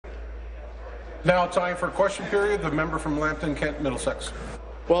Now time for question period. The member from Lambton, Kent, Middlesex.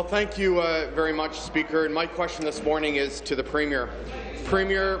 Well, thank you very much, Speaker. And my question this morning is to the Premier.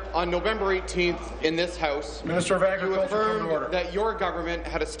 Premier, on November 18th in this House, Minister of Agriculture, you affirmed that your government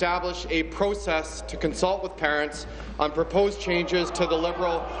had established a process to consult with parents on proposed changes to the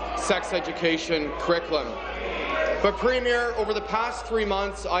Liberal sex education curriculum. But, Premier, over the past 3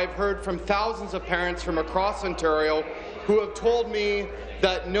 months, I've heard from thousands of parents from across Ontario who have told me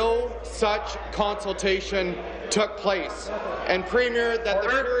that no such consultation took place. And, Premier, that the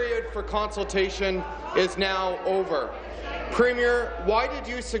period for consultation is now over. Premier, why did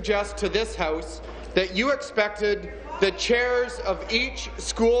you suggest to this House that you expected the chairs of each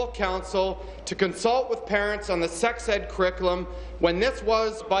school council to consult with parents on the sex ed curriculum when this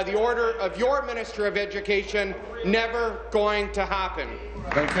was, by the order of your Minister of Education, never going to happen?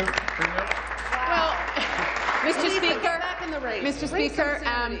 Thank you. Premier. Well, Mr. Speaker,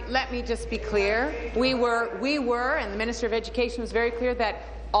 let me just be clear. We were, and the Minister of Education was very clear that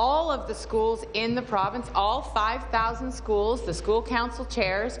all of the schools in the province, all 5,000 schools, the school council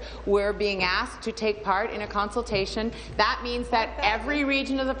chairs were being asked to take part in a consultation. That means that every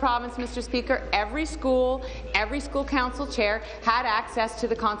region of the province, Mr. Speaker, every school council chair had access to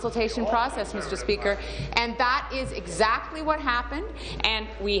the consultation process, Mr. Speaker, and that is exactly what happened. And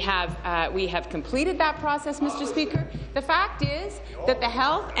we have completed that process, Mr. Speaker. The fact is that the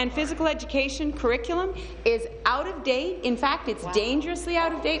health and physical education curriculum is out of date. In fact, it's dangerously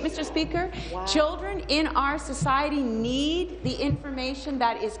out of date, Mr. Speaker. Children in our society need the information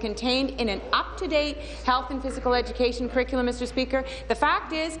that is contained in an up-to-date health and physical education curriculum, Mr. Speaker. The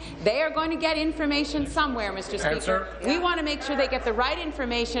fact is they are going to get information somewhere, Mr. Speaker. We want to make sure they get the right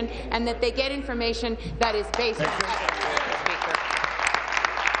information and that they get information that is based on evidence, Mr. Speaker.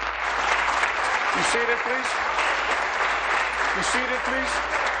 Be seated, please. Be seated, please.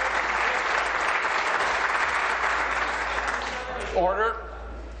 Order.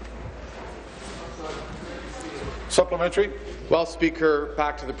 Supplementary. Well, Speaker,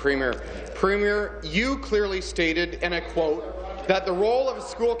 back to the Premier. Premier, you clearly stated, and I quote, that the role of a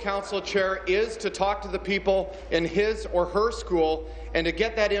school council chair is to talk to the people in his or her school and to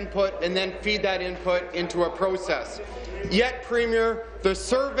get that input and then feed that input into a process. Yet, Premier, the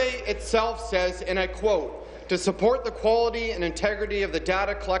survey itself says, and I quote, to support the quality and integrity of the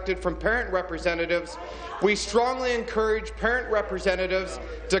data collected from parent representatives, we strongly encourage parent representatives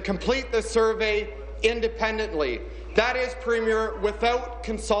to complete the survey independently. That is, Premier, without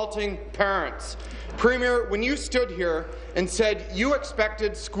consulting parents. Premier, when you stood here and said you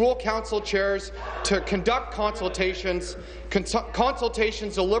expected school council chairs to conduct consultations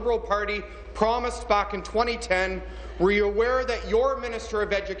the Liberal Party promised back in 2010, were you aware that your Minister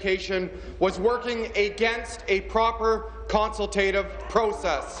of Education was working against a proper consultative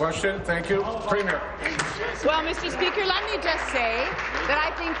process? Question. Thank you. Premier. Well, Mr. Speaker, let me just say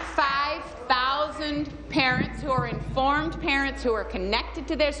that I think 5,000 parents who are informed parents who are connected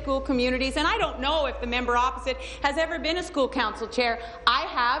to their school communities, and I don't know if the member opposite has ever been a school council chair. I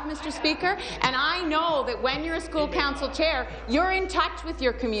have, Mr. Speaker, and I know that when you're a school council chair, you're in touch with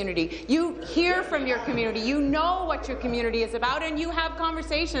your community. You hear from your community. You know what your community is about, and you have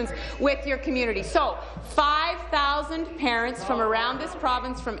conversations with your community. So, 5,000 parents from around this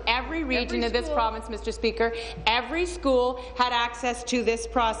province, from every region of this province, Mr. Speaker, every school had access to this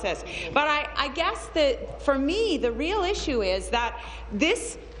process. But I guess that, for me, the real issue is that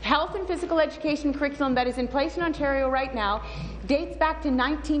this health and physical education curriculum that is in place in Ontario right now dates back to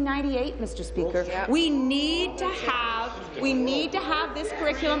 1998, Mr. Speaker. We need to have this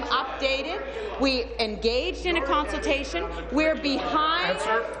curriculum updated. We engaged in a consultation. We're behind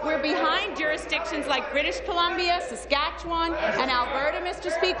jurisdictions like British Columbia, Saskatchewan, and Alberta,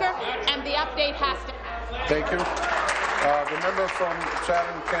 Mr. Speaker, and the update has to happen. Thank you. The member from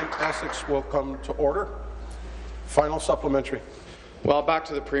Chatham, Kent, Essex will come to order. Final supplementary. Well, back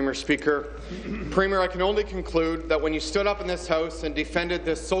to the Premier, Speaker. Premier, I can only conclude that when you stood up in this House and defended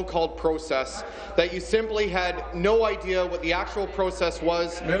this so-called process, that you simply had no idea what the actual process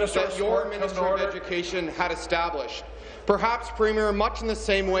was that your Minister of Education had established. Perhaps, Premier, much in the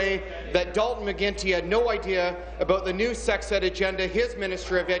same way that Dalton McGuinty had no idea about the new sex ed agenda his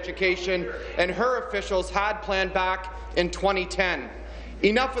Minister of Education and her officials had planned back in 2010.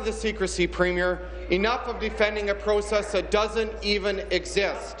 Enough of the secrecy, Premier. Enough of defending a process that doesn't even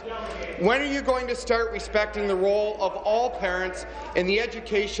exist. When are you going to start respecting the role of all parents in the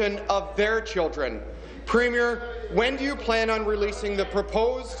education of their children? Premier, when do you plan on releasing the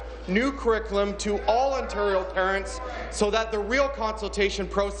proposed new curriculum to all Ontario parents so that the real consultation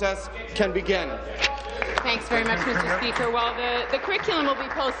process can begin? Thanks very much, Mr. Speaker. Well, the curriculum will be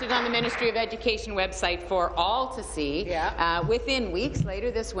posted on the Ministry of Education website for all to see. Within weeks, later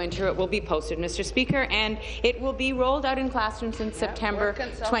this winter, it will be posted, Mr. Speaker, and it will be rolled out in classrooms in September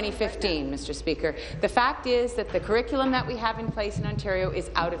 2015, Mr. Speaker. The fact is that the curriculum that we have in place in Ontario is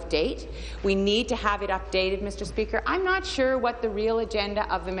out of date. We need to have it updated, Mr. Speaker. I'm not sure what the real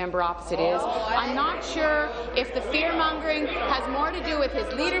agenda of the member opposite is. I'm not sure if the fear-mongering has more to do with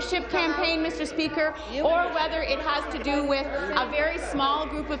his leadership campaign, Mr. Speaker, or whether it has to do with a very small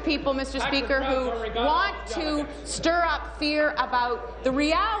group of people, Mr. Speaker, who want to stir up fear about the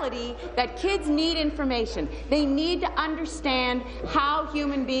reality that kids need information. They need to understand how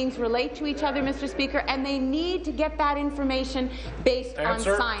human beings relate to each other, Mr. Speaker, and they need to get that information based on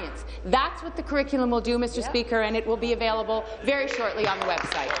science. That's what the curriculum will do, Mr. Speaker, and it will be available very shortly on the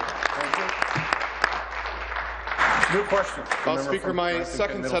website. Thank you. New question. Speaker, my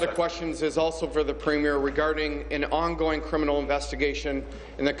second set of questions is also for the Premier regarding an ongoing criminal investigation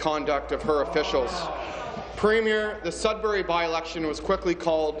in the conduct of her officials. Premier, the Sudbury by-election was quickly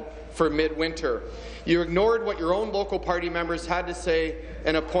called for midwinter. You ignored what your own local party members had to say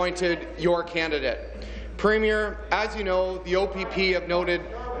and appointed your candidate. Premier, as you know, the OPP have noted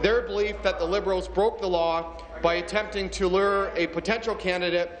their belief that the Liberals broke the law by attempting to lure a potential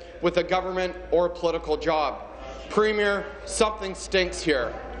candidate with a government or political job. Premier, something stinks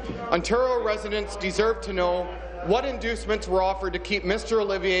here. Ontario residents deserve to know what inducements were offered to keep Mr.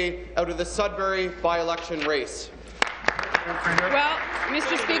 Olivier out of the Sudbury by-election race. Well,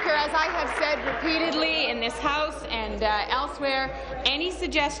 Mr. Speaker, as I have said repeatedly in this House and elsewhere, any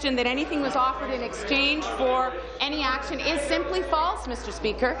suggestion that anything was offered in exchange for any action is simply false, Mr.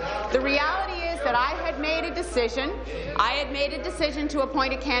 Speaker. The reality is that I had made a decision. I had made a decision to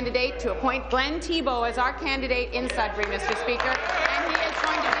appoint a candidate, to appoint Glenn Thibeault as our candidate in Sudbury, Mr. Speaker, and he is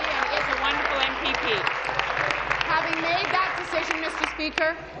going to be and is a wonderful MPP. Having made that decision, Mr.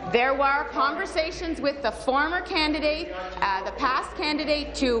 Speaker, there were conversations with the former candidate, the past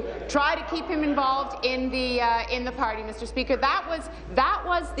candidate, to try to keep him involved in the party, Mr. Speaker. That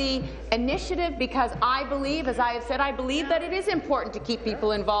was the initiative, because I believe, as I have said, I believe that it is important to keep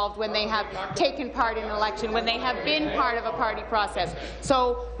people involved when they have taken part in an election, when they have been part of a party process.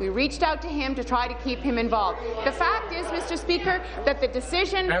 So we reached out to him to try to keep him involved. The fact is, Mr. Speaker, that the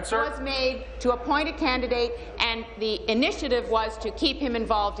decision was made to appoint a candidate, and the initiative was to keep him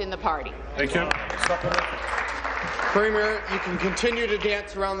involved in the party. Thank you. Premier, you can continue to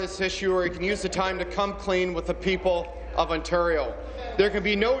dance around this issue, or you can use the time to come clean with the people of Ontario. There can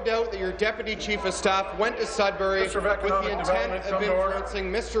be no doubt that your Deputy Chief of Staff went to Sudbury with the intent of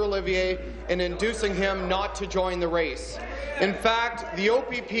influencing Mr. Olivier and inducing him not to join the race. In fact, the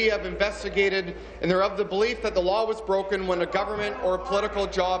OPP have investigated, and they're of the belief that the law was broken when a government or a political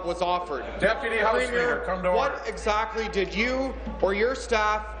job was offered. Deputy House Leader, come to order. What exactly did you or your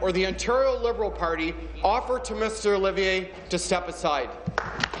staff or the Ontario Liberal Party offer to Mr. Olivier to step aside?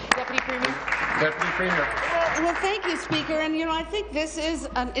 Deputy Premier. Deputy Premier. Well, thank you, Speaker. And, I think this is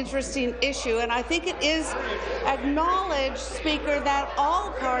an interesting issue, and I think it is acknowledged, Speaker, that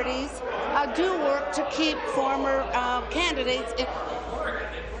all parties do work to keep former candidates in.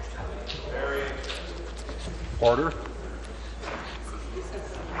 Order.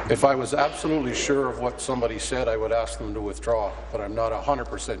 If I was absolutely sure of what somebody said, I would ask them to withdraw, but I'm not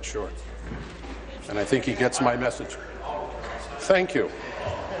 100% sure. And I think he gets my message. Thank you.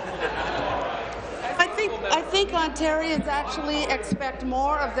 I think Ontarians actually expect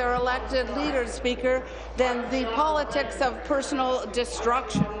more of their elected leaders, Speaker, than the politics of personal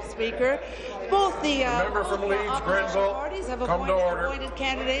destruction, Speaker. Both the member from Leeds, Grenville, parties have come to order. appointed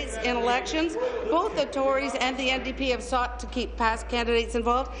candidates in elections. Both the Tories and the NDP have sought to keep past candidates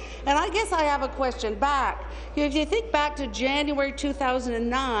involved. And I guess I have a question back. If you think back to January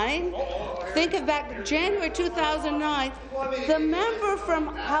 2009, the member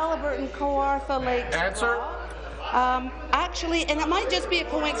from Haliburton, Kawartha Lakes. Answer. Actually, and it might just be a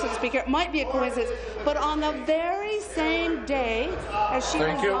coincidence, Speaker, it might be a coincidence, but on the very same day as she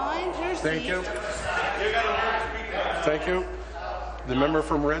resigned her seat... Thank you. The member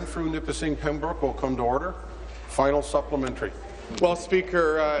from Renfrew, Nipissing, Pembroke will come to order. Final supplementary. Well,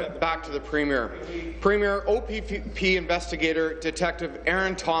 Speaker, back to the Premier. Premier, OPP investigator Detective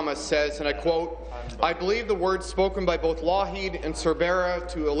Aaron Thomas says, and I quote, "I believe the words spoken by both Lougheed and Cervera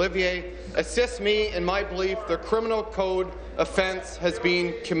to Olivier assist me in my belief the criminal code offence has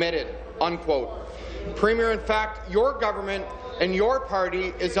been committed," unquote. Premier, in fact, your government and your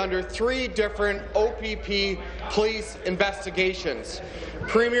party is under 3 different OPP police investigations.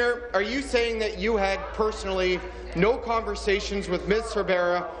 Premier, are you saying that you had personally no conversations with Ms.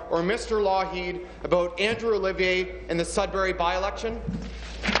 Cervera or Mr. Lougheed about Andrew Olivier and the Sudbury by-election?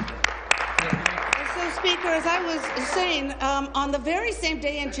 So, Speaker, as I was saying, on the very same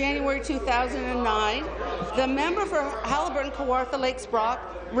day in January 2009, the member for Haliburton-Kawartha Lakes Brock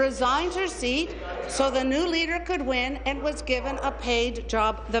resigned her seat so the new leader could win and was given a paid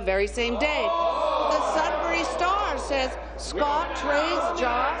job the very same day. The Sudbury Star says Scott trades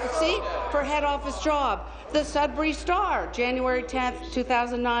seat for head office job. The Sudbury Star, January 10th,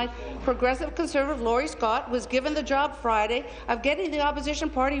 2009, Progressive Conservative Laurie Scott was given the job Friday of getting the opposition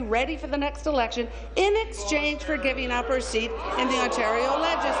party ready for the next election in exchange for giving up her seat in the Ontario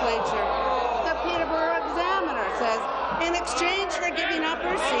legislature. The Peterborough Examiner says, in exchange for giving up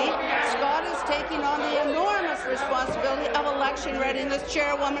her seat, Scott is taking on the enormous responsibility of election readiness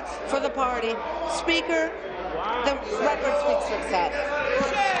chairwoman for the party. Speaker, the record speaks for itself.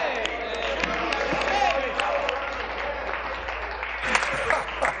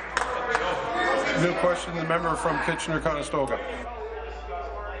 New question, the member from Kitchener-Conestoga.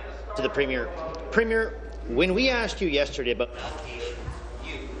 To the Premier. Premier, when we asked you yesterday about...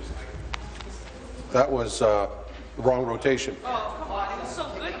 That was the wrong rotation. Oh, come on. It was so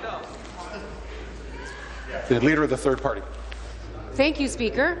good, though. The leader of the third party. Thank you,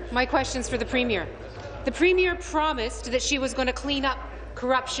 Speaker. My question's for the Premier. The Premier promised that she was going to clean up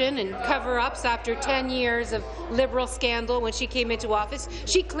corruption and cover-ups after 10 years of Liberal scandal when she came into office.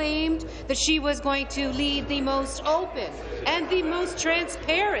 She claimed that she was going to lead the most open and the most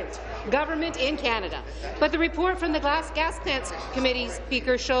transparent government in Canada. But the report from the Gas Plants Committee,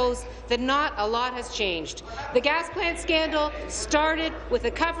 Speaker, shows that not a lot has changed. The gas plant scandal started with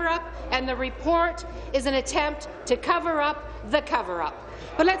a cover-up, and the report is an attempt to cover up the cover-up.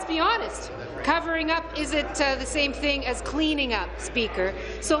 But let's be honest, covering up isn't the same thing as cleaning up, Speaker.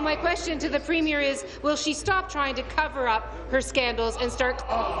 So my question to the Premier is, will she stop trying to cover up her scandals and start...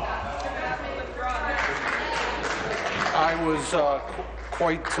 I was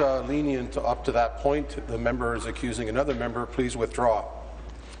quite lenient up to that point. The member is accusing another member. Please withdraw.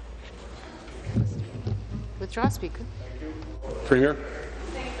 Withdraw, Speaker. Premier.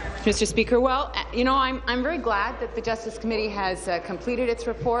 Mr. Speaker, well, you know, I'm very glad that the Justice Committee has completed its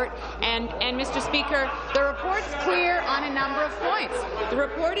report, and Mr. Speaker, the report's clear on a number of points. The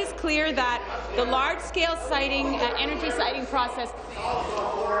report is clear that the large-scale siting, energy siting process.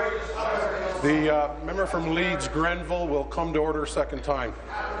 The member from Leeds Grenville will come to order second time.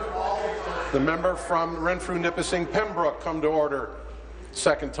 The member from Renfrew-Nipissing Pembroke come to order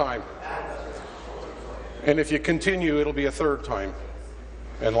second time. And if you continue, it'll be a third time.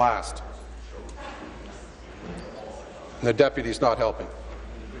 And last. And the deputy's not helping.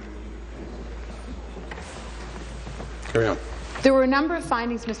 Carry on. There were a number of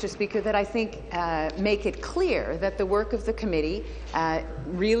findings, Mr. Speaker, that I think make it clear that the work of the committee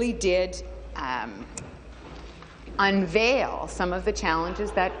really did unveil some of the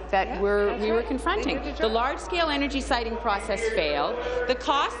challenges that we were confronting. The large-scale energy siting process failed, the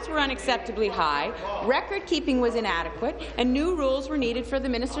costs were unacceptably high, record-keeping was inadequate, and new rules were needed for the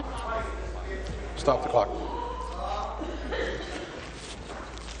minister. Stop the clock.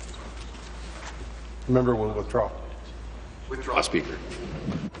 The member will withdraw. Withdraw, Speaker.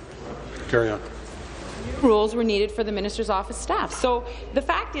 Carry on. Rules were needed for the minister's office staff. So the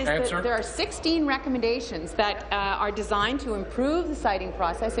fact is Answer. that there are 16 recommendations that are designed to improve the siting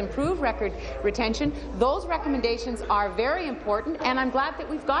process, improve record retention. Those recommendations are very important, and I'm glad that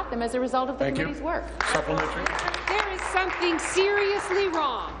we've got them as a result of the committee's work. Supplementary. There is something seriously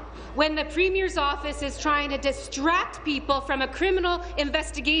wrong when the Premier's office is trying to distract people from a criminal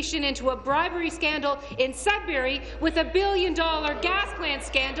investigation into a bribery scandal in Sudbury with a $1 billion gas plant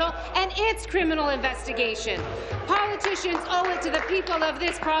scandal and its criminal investigation. Politicians owe it to the people of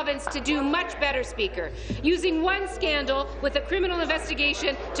this province to do much better, Speaker. Using one scandal with a criminal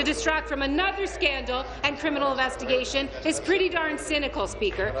investigation to distract from another scandal and criminal investigation is pretty darn cynical,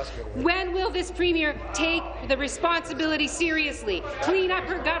 Speaker. When will this Premier take the responsibility seriously, clean up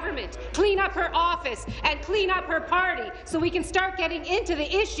her government, clean up her office, and clean up her party so we can start getting into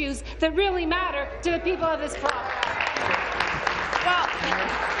the issues that really matter to the people of this province? Well,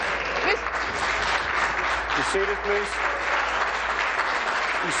 Be seated, please.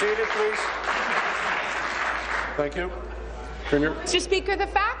 Be seated, please. Thank you. Premier. Mr. Speaker, the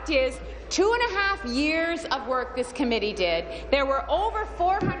fact is, 2.5 years of work this committee did. There were over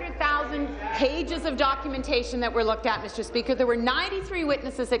 400,000 pages of documentation that were looked at, Mr. Speaker. There were 93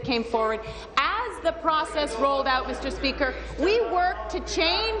 witnesses that came forward. As the process rolled out, Mr. Speaker, we worked to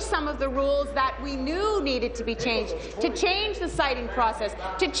change some of the rules that we knew needed to be changed, to change the citing process,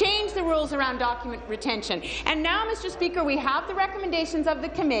 to change the rules around document retention. And now, Mr. Speaker, we have the recommendations of the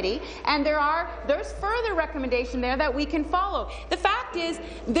committee, and there's further recommendation there that we can follow. The fact is,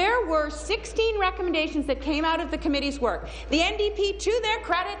 there were 16 recommendations that came out of the committee's work. The NDP, to their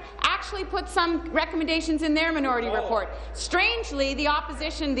credit, actually put some recommendations in their minority report. Strangely, the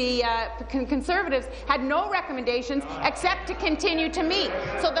opposition, the Conservatives, had no recommendations except to continue to meet.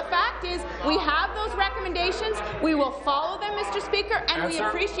 So the fact is, we have those recommendations. We will follow them, Mr. Speaker, and we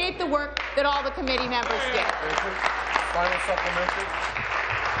appreciate the work that all the committee members did. Final supplementary.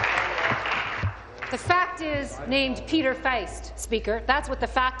 The fact is named Peter Feist, Speaker. That's what the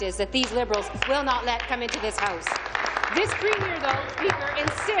fact is, that these Liberals will not let come into this House. This Premier, though, Speaker,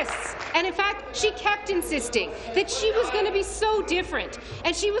 insists, and in fact, she kept insisting, that she was going to be so different,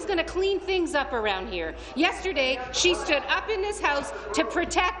 and she was going to clean things up around here. Yesterday, she stood up in this House to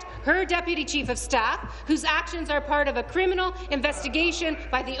protect her Deputy Chief of Staff, whose actions are part of a criminal investigation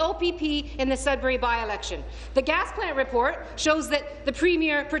by the OPP in the Sudbury by-election. The gas plant report shows that the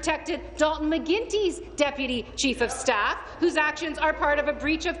Premier protected Dalton McGuinty's Deputy Chief of Staff, whose actions are part of a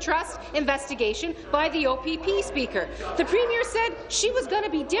breach of trust investigation by the OPP, Speaker. The Premier said she was going to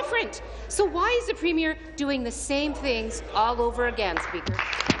be different. So why is the Premier doing the same things all over again, Speaker?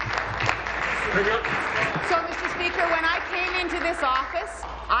 So, Mr. Speaker, when I came into this office,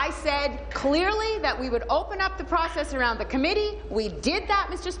 I said clearly that we would open up the process around the committee. We did that,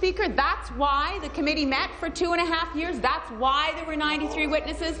 Mr. Speaker. That's why the committee met for 2.5 years. That's why there were 93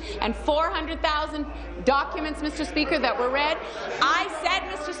 witnesses and 400,000 documents, Mr. Speaker, that were read. I said,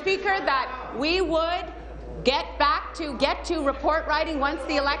 Mr. Speaker, that we would get to report writing once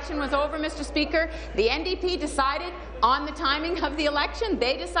the election was over, Mr. Speaker. The NDP decided on the timing of the election.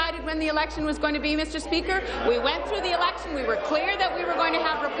 They decided when the election was going to be, Mr. Speaker. We went through the election. We were clear that we were going to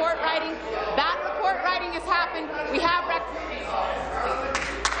have report writing. That report writing has happened. We have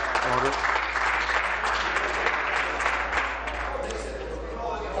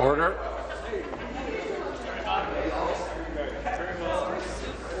Order.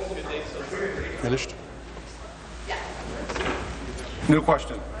 Finished? New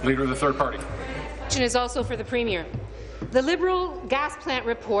question. Leader of the third party. Question is also for the Premier. The Liberal gas plant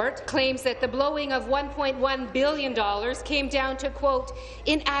report claims that the blowing of $1.1 billion came down to, quote,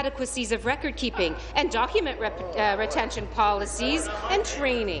 inadequacies of record-keeping and document retention policies and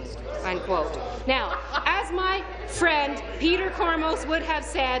training, unquote. Now, as my friend Peter Kormos would have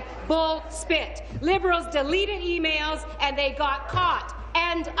said, bull spit. Liberals deleted emails and they got caught.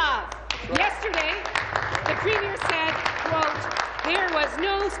 End of. Yesterday, the Premier said, quote, there was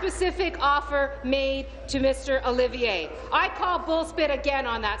no specific offer made to Mr. Olivier. I call bullspit again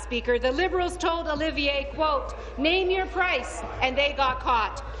on that, Speaker. The Liberals told Olivier, quote, name your price, and they got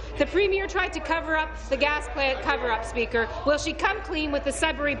caught. The Premier tried to cover up the gas plant cover-up, Speaker. Will she come clean with the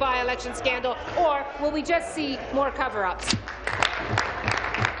Sudbury by-election scandal, or will we just see more cover-ups?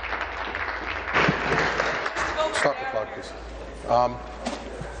 Stop the clock, please.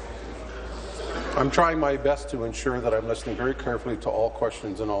 I'm trying my best to ensure that I'm listening very carefully to all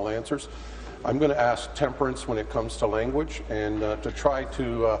questions and all answers. I'm going to ask temperance when it comes to language and to try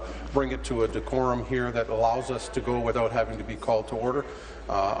to bring it to a decorum here that allows us to go without having to be called to order.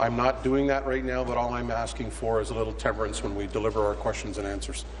 I'm not doing that right now, but all I'm asking for is a little temperance when we deliver our questions and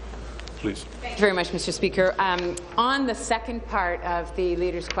answers. Please. Thank you very much, Mr. Speaker. On the second part of the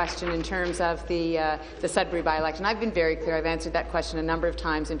Leader's question in terms of the Sudbury by-election, I've been very clear. I've answered that question a number of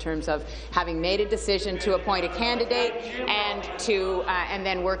times in terms of having made a decision to appoint a candidate and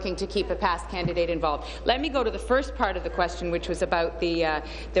then working to keep a past candidate involved. Let me go to the first part of the question, which was about the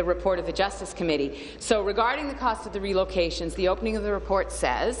report of the Justice Committee. So regarding the cost of the relocations, the opening of the report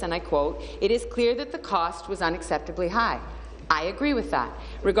says, and I quote, "It is clear that the cost was unacceptably high." I agree with that.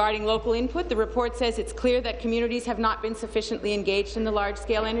 Regarding local input, the report says it's clear that communities have not been sufficiently engaged in the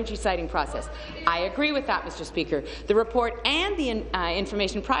large-scale energy siting process. I agree with that, Mr. Speaker. The report and the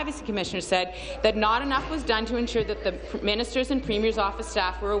Information Privacy Commissioner said that not enough was done to ensure that the Minister's and Premier's office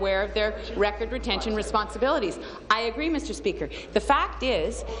staff were aware of their record retention responsibilities. I agree, Mr. Speaker. The fact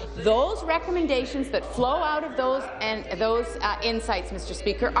is, those recommendations that flow out of those insights, Mr.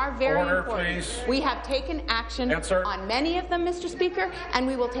 Speaker, are very important. Please. We have taken action on many of them, Mr. Speaker, and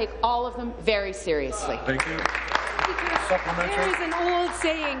we will take all of them very seriously. Thank you. There is an old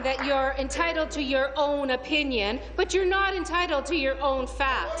saying that you're entitled to your own opinion, but you're not entitled to your own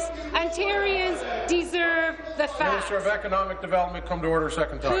facts. Ontarians deserve the facts. Minister of Economic Development, come to order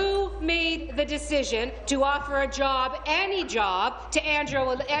second time. Who made the decision to offer a job, any job, to Andrew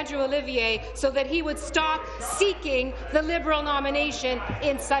Olivier so that he would stop seeking the Liberal nomination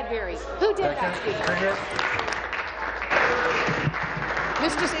in Sudbury? Who did that, Speaker?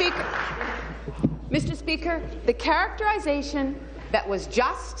 Mr. Speaker, the characterization that was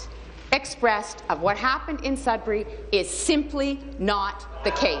just expressed of what happened in Sudbury is simply not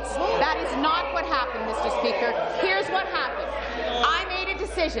the case. That is not what happened, Mr. Speaker. Here's what happened. I made a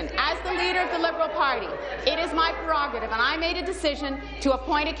decision as the leader of the Liberal Party. It is my prerogative, and I made a decision to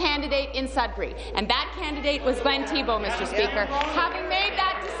appoint a candidate in Sudbury, and that candidate was Glenn Thibeault, Mr. Speaker. Having made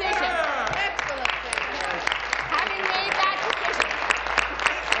that decision,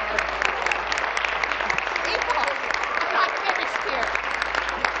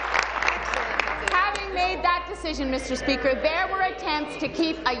 Mr. Speaker, there were attempts to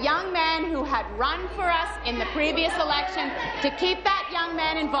keep a young man who had run for us in the previous election, to keep that young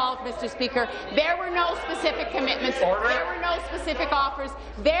man involved, Mr. Speaker. There were no specific commitments. Order. There were no specific offers.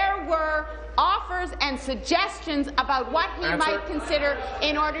 There were offers and suggestions about what he might consider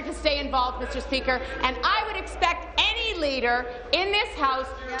in order to stay involved, Mr. Speaker. And I would expect any leader in this House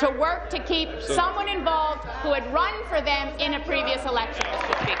to work to keep someone involved who had run for them in a previous election,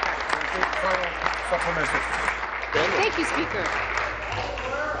 Mr. Speaker. Thank you, Speaker.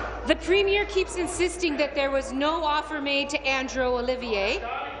 The Premier keeps insisting that there was no offer made to Andrew Olivier.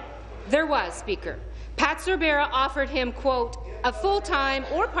 There was, Speaker. Pat Sorbara offered him, quote, a full-time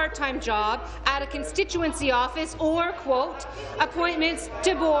or part-time job at a constituency office or, quote, appointments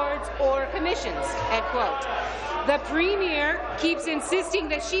to boards or commissions, end quote. The Premier keeps insisting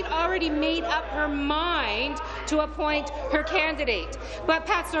that she'd already made up her mind to appoint her candidate. But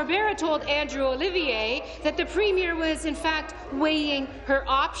Pat Sorbara told Andrew Olivier that the Premier was, in fact, weighing her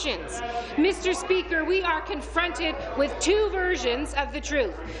options. Mr. Speaker, we are confronted with two versions of the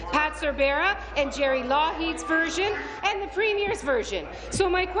truth, Pat Sorbara and Jerry Lougheed's version and the Premier's version. So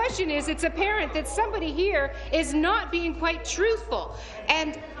my question is, it's apparent that somebody here is not being quite truthful.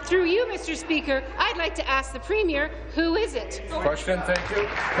 And through you, Mr. Speaker, I'd like to ask the Premier, who is it? Question, thank you.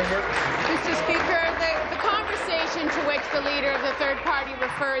 Mr. Speaker, the conversation to which the Leader of the Third Party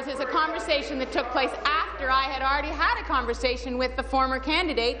refers is a conversation that took place after I had already had a conversation with the former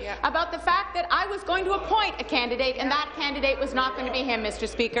candidate about the fact that I was going to appoint a candidate, and that candidate was not going to be him, Mr.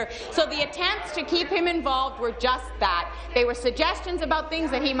 Speaker. So the attempts to keep him involved were just that. They were suggestions about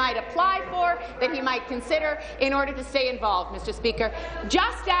things that he might apply for, that he might consider in order to stay involved, Mr. Speaker.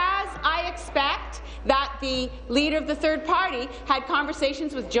 Just as I expect that the Leader of the Third Party had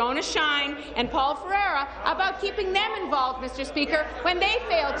conversations with Jonah Shine and Paul Ferreira about keeping them involved, Mr. Speaker, when they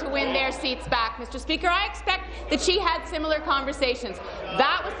failed to win their seats back, Mr. Speaker. I expect that she had similar conversations.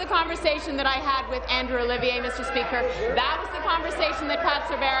 That was the conversation that I had with Andrew Olivier, Mr. Speaker. That was the conversation that Pat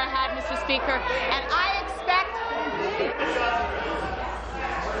Sorbara had, Mr. Speaker. And I expect...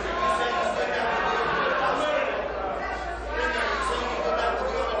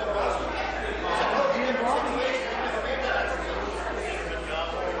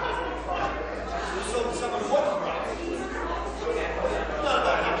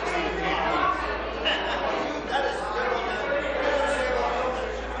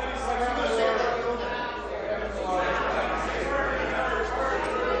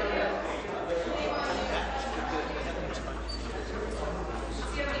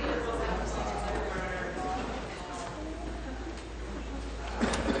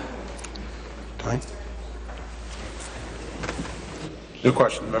 New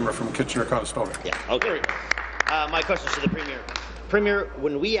question, the member from Kitchener-Conestoga. Yeah, okay. My question is to the Premier. Premier,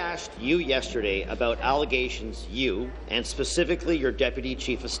 when we asked you yesterday about allegations you, and specifically your Deputy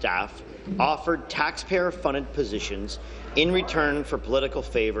Chief of Staff, offered taxpayer-funded positions in return for political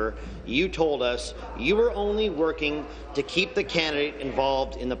favour, you told us you were only working to keep the candidate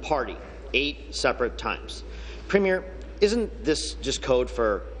involved in the party 8 separate times. Premier, isn't this just code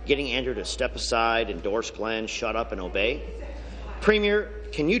for getting Andrew to step aside, endorse Glenn, shut up and obey? Premier,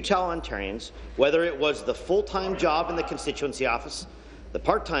 can you tell Ontarians whether it was the full-time job in the constituency office, the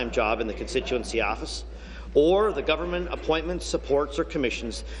part-time job in the constituency office, or the government appointments, supports or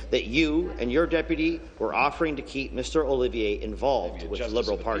commissions that you and your deputy were offering to keep Mr. Olivier involved with the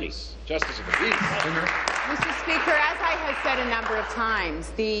Liberal Party? Justice of the peace. Mr. Speaker, as I has said a number of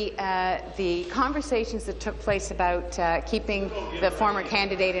times, the conversations that took place about keeping the former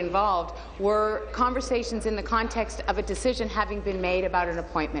candidate involved were conversations in the context of a decision having been made about an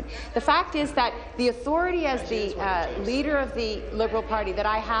appointment. The fact is that the authority as the leader of the Liberal Party that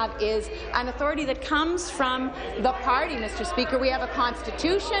I have is an authority that comes from the party, Mr. Speaker. We have a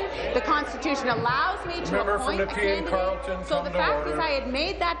constitution. The constitution allows me to appoint a candidate. So the fact is I had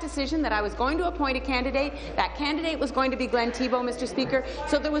made that decision that I was going to appoint a candidate. That candidate was going to be Glenn Thibeault, Mr. Speaker.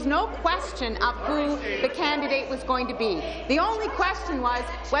 So there was no question of who the candidate was going to be. The only question was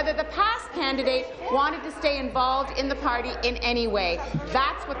whether the past candidate wanted to stay involved in the party in any way.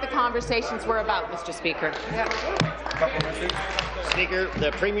 That's what the conversations were about, Mr. Speaker. Speaker,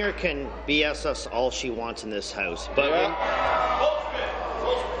 the Premier can BS us all she wants in this House, but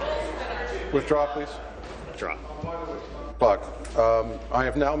Withdraw, please. Withdraw. Buck, I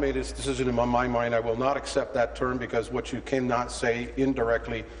have now made a decision in my mind. I will not accept that term because what you cannot say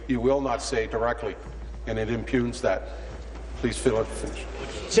indirectly, you will not say directly, and it impugns that. Please finish.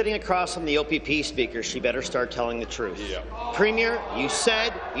 Sitting across from the OPP Speaker, she better start telling the truth. Premier, you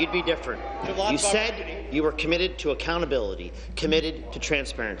said you'd be different. You said you were committed to accountability, committed to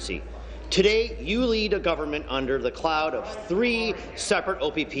transparency. Today, you lead a government under the cloud of 3 separate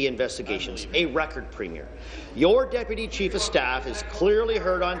OPP investigations, a record, Premier. Your Deputy Chief of Staff is clearly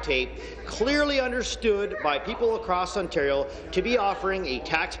heard on tape, clearly understood by people across Ontario to be offering a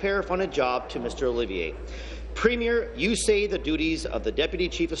taxpayer-funded job to Mr. Olivier. Premier, you say the duties of the Deputy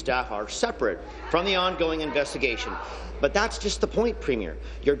Chief of Staff are separate from the ongoing investigation. But that's just the point, Premier.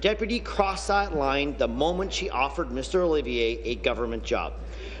 Your deputy crossed that line the moment she offered Mr. Olivier a government job.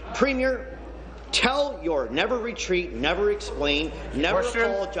 Premier, tell your never retreat, never explain, never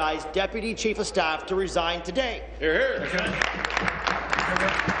apologize Deputy Chief of Staff to resign today. Here.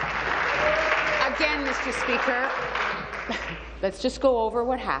 Again, Mr. Speaker, let's just go over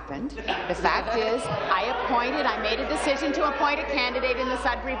what happened. The fact is, I made a decision to appoint a candidate in the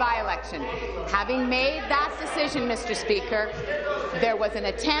Sudbury by-election. Having made that decision, Mr. Speaker, there was an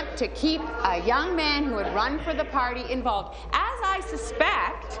attempt to keep a young man who had run for the party involved. As I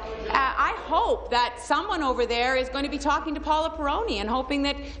suspect, I hope that someone over there is going to be talking to Paula Perrone and hoping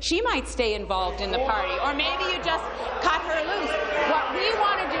that she might stay involved in the party. Or maybe you just cut her loose. What we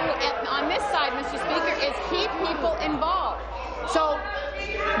want to do on this side, Mr. Speaker, is keep people involved. So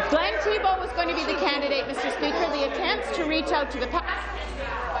Glenn Thibeault was going to be the candidate, Mr. Speaker. The attempts to reach out to the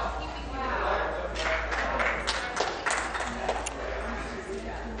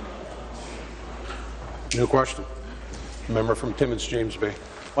New question. Member from Timmins, James Bay.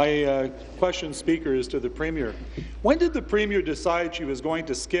 My question, Speaker, is to the Premier. When did the Premier decide she was going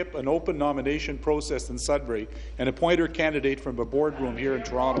to skip an open nomination process in Sudbury and appoint her candidate from a boardroom here in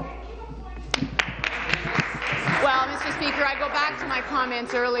Toronto? Well, Mr. Speaker, I go back to my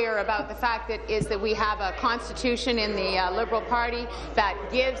comments earlier about the fact that we have a constitution in the Liberal Party that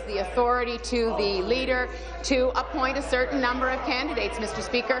gives the authority to the leader to appoint a certain number of candidates, Mr.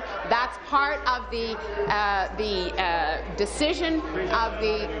 Speaker. That's part of the decision of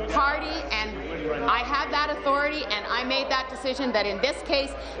the party, and I have that authority, and I made that decision that in this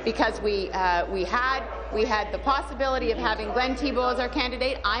case, because we had the possibility of having Glenn Thibeault as our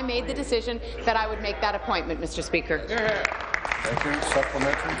candidate, I made the decision that I would make that appointment, Mr. Speaker. Thank you.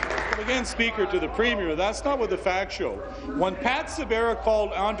 Supplementary. Well, again, Speaker, to the Premier, that's not what the facts show. When Pat Sabera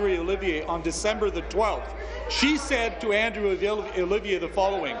called Andre Olivier on December the 12th, she said to Andrew Olivier the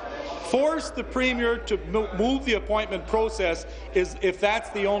following: force the Premier to move the appointment process if that's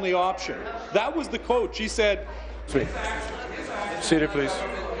the only option. That was the quote. She said... Seated, please.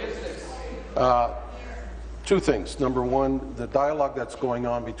 2 things. Number 1, the dialogue that's going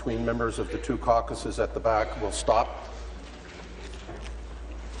on between members of the 2 caucuses at the back will stop.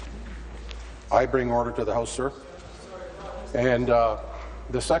 I bring order to the House, sir. And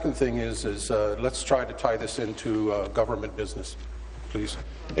the second thing is let's try to tie this into government business, please.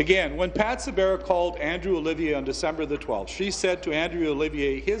 Again, when Pat Sabera called Andrew Olivier on December the 12th, she said to Andrew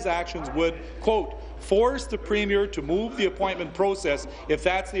Olivier his actions would, quote, force the Premier to move the appointment process if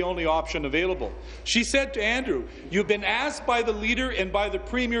that's the only option available. She said to Andrew, you've been asked by the leader and by the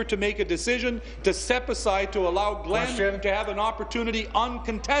Premier to make a decision to step aside to allow Glenn to have an opportunity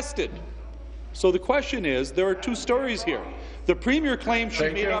uncontested. So the question is, there are 2 stories here. The Premier claims she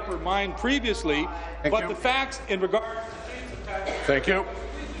made up her mind previously, but the facts in regard to... Thank you.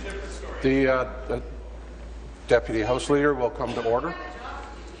 The Deputy House Leader will come to order.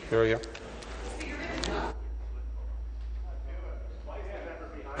 Here you go.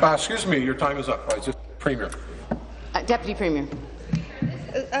 Excuse me, your time is up. Premier. Deputy Premier.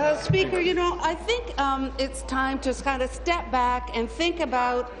 Speaker, you know, I think it's time to kind of step back and think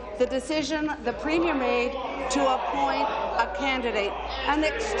about the decision the Premier made to appoint a candidate, an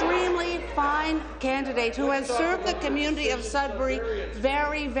extremely fine candidate who has served the community of Sudbury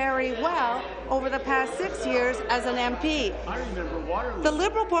very, very well over the past 6 years as an MP. The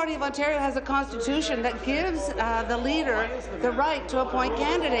Liberal Party of Ontario has a constitution that gives the leader the right to appoint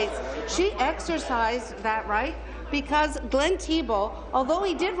candidates. She exercised that right because Glenn Thibeault, although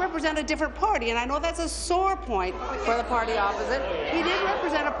he did represent a different party, and I know that's a sore point for the party opposite, he did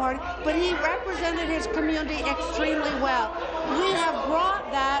represent a party, but he represented his community extremely well. We have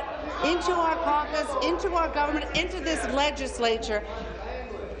brought that into our caucus, into our government, into this legislature.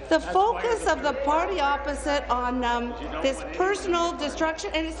 The focus of the party opposite on this personal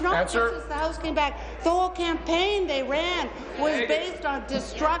destruction, and it's not just since the House came back. The whole campaign they ran was based on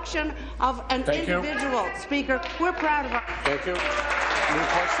destruction of an individual. Speaker, we're proud of our. Thank you. New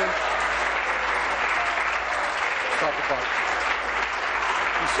question. Stop the clock.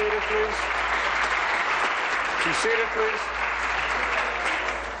 Be seated, please. Be seated, please.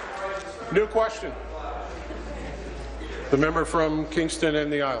 New question. The member from Kingston and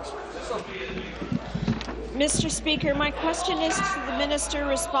the Isles. Mr. Speaker, my question is to the Minister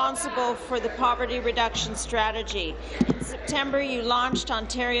responsible for the poverty reduction strategy. In September, you launched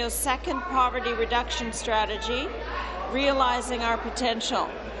Ontario's second poverty reduction strategy, Realizing Our Potential.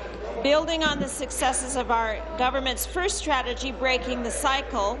 Building on the successes of our government's first strategy, Breaking the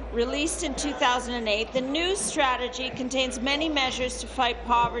Cycle, released in 2008, the new strategy contains many measures to fight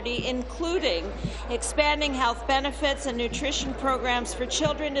poverty, including expanding health benefits and nutrition programs for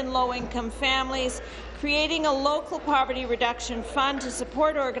children in low-income families, creating a local poverty reduction fund to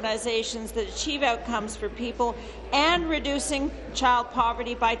support organizations that achieve outcomes for people, and reducing child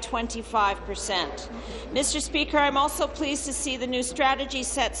poverty by 25%. Mr. Speaker, I'm also pleased to see the new strategy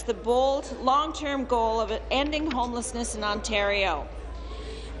sets the bold, long-term goal of ending homelessness in Ontario,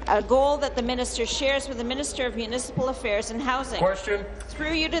 a goal that the Minister shares with the Minister of Municipal Affairs and Housing. Question.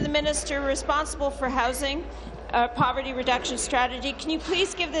 Through you to the Minister responsible for housing, poverty reduction strategy, can you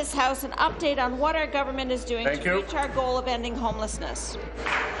please give this House an update on what our government is doing to reach our goal of ending homelessness?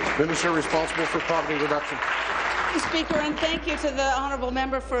 Minister responsible for poverty reduction. Speaker, and thank you to the honourable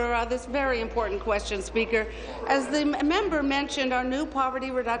member for this very important question, Speaker. As the member mentioned, our new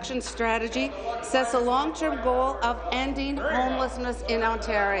poverty reduction strategy sets a long-term goal of ending homelessness in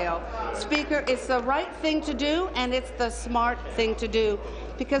Ontario. Speaker, it's the right thing to do, and it's the smart thing to do,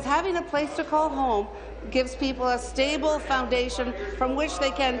 because having a place to call home gives people a stable foundation from which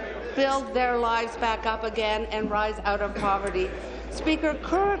they can build their lives back up again and rise out of poverty. Speaker,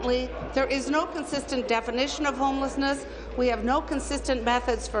 currently there is no consistent definition of homelessness. We have no consistent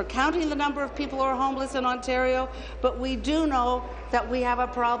methods for counting the number of people who are homeless in Ontario, but we do know that we have a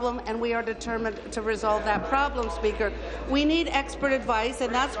problem, and we are determined to resolve that problem, Speaker. We need expert advice,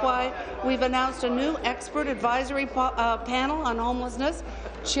 and that's why we've announced a new expert advisory panel on homelessness,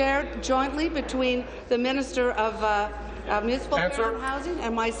 chaired jointly between the Minister of Municipal Affairs and Housing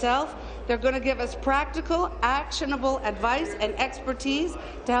and myself. They're going to give us practical, actionable advice and expertise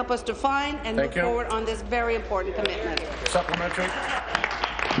to help us define and move forward on this very important commitment. Supplementary.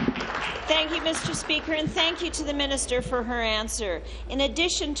 Thank you, Mr. Speaker, and thank you to the Minister for her answer. In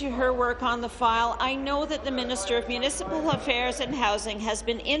addition to her work on the file, I know that the Minister of Municipal Affairs and Housing has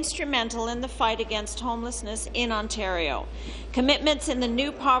been instrumental in the fight against homelessness in Ontario. Commitments in the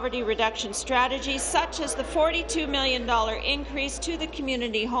new poverty reduction strategy, such as the $42 million increase to the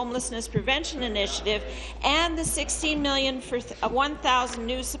Community Homelessness Prevention Initiative and the $16 million for 1,000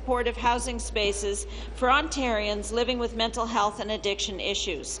 new supportive housing spaces for Ontarians living with mental health and addiction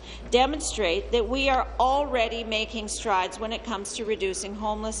issues, demonstrate that we are already making strides when it comes to reducing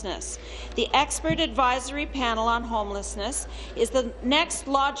homelessness. The Expert Advisory Panel on Homelessness is the next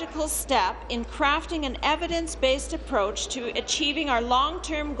logical step in crafting an evidence-based approach to achieving our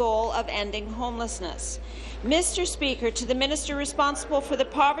long-term goal of ending homelessness. Mr. Speaker, to the Minister responsible for the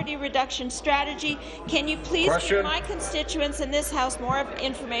poverty reduction strategy, can you please give my constituents in this House more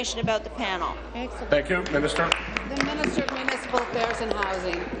information about the panel? Excellent. Thank you, Minister. The Minister of Municipal Affairs and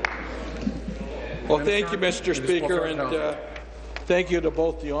Housing. Well, thank you, Mr. Speaker, and thank you to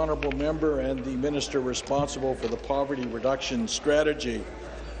both the honourable member and the Minister responsible for the poverty reduction strategy.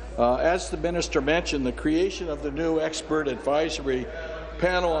 As the Minister mentioned, the creation of the new Expert Advisory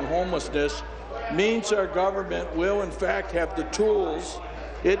Panel on Homelessness means our government will, in fact, have the tools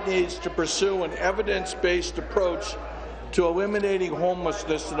it needs to pursue an evidence-based approach to eliminating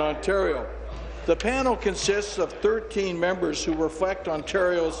homelessness in Ontario. The panel consists of 13 members who reflect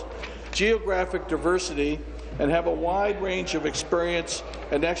Ontario's geographic diversity and have a wide range of experience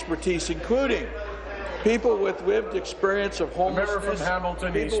and expertise, including people with lived experience of homelessness,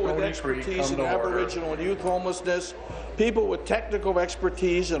 people with expertise in Aboriginal and youth homelessness, people with technical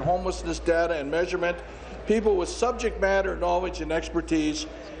expertise in homelessness data and measurement, people with subject matter knowledge and expertise,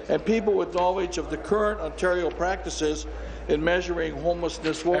 and people with knowledge of the current Ontario practices in measuring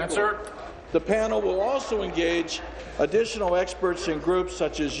homelessness locally. Answer. The panel will also engage additional experts in groups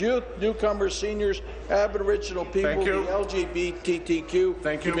such as youth, newcomers, seniors, Aboriginal people, the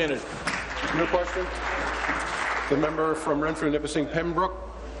LGBTQ community. New question. The member from Renfrew-Nipissing Pembroke.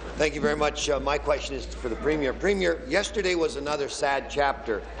 Thank you very much. My question is for the Premier. Premier, yesterday was another sad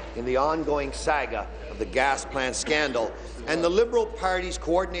chapter in the ongoing saga of the gas plant scandal and the Liberal Party's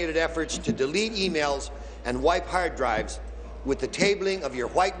coordinated efforts to delete emails and wipe hard drives with the tabling of your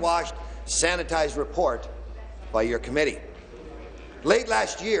whitewashed, sanitized report by your committee. Late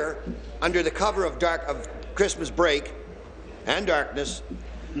last year, under the cover of Christmas break and darkness,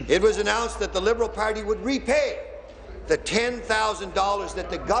 it was announced that the Liberal Party would repay the $10,000 that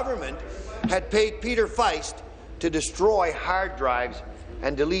the government had paid Peter Feist to destroy hard drives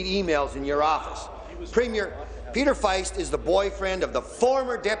and delete emails in your office. Premier, Peter Feist is the boyfriend of the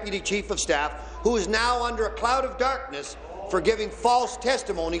former Deputy Chief of Staff, who is now under a cloud of darkness for giving false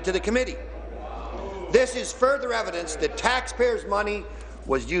testimony to the committee. This is further evidence that taxpayers' money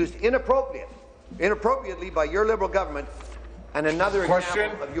was used inappropriately by your Liberal government, and another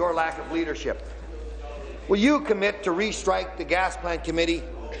example of your lack of leadership. Will you commit to restrike the Gas Plant Committee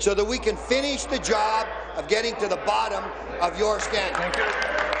so that we can finish the job of getting to the bottom of your scandal? Thank you.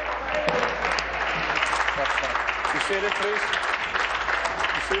 You seated, please.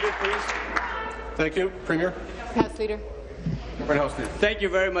 You seated, please. Thank you, Premier. House Leader. Thank you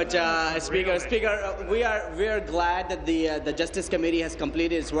very much, Speaker. Speaker, we are glad that the Justice Committee has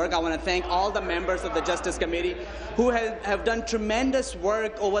completed its work. I want to thank all the members of the Justice Committee who have done tremendous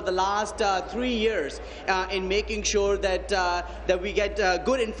work over the last 3 years in making sure that that we get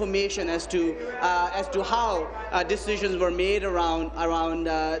good information as to how decisions were made around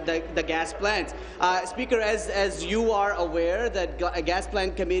the gas plants. Speaker, as you are aware, that a Gas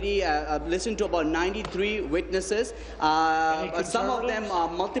Plant Committee listened to about 93 witnesses. Some of them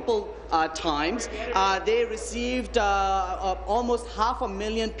multiple times. They received almost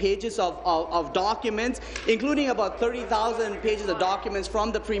 500,000 pages of documents, including about 30,000 pages of documents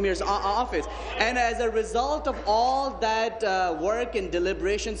from the Premier's office. And as a result of all that work and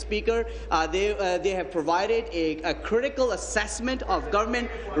deliberation, Speaker, they have provided a critical assessment of government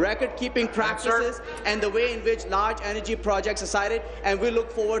record-keeping practices and the way in which large energy projects are cited, and we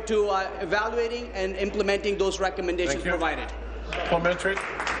look forward to evaluating and implementing those recommendations provided. Parliamentary.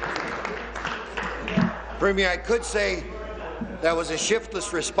 Premier, I could say that was a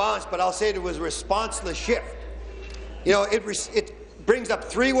shiftless response, but I'll say it was a responseless shift. You know, it brings up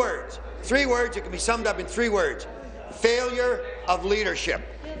 3 words. 3 words, it can be summed up in 3 words. Failure of leadership.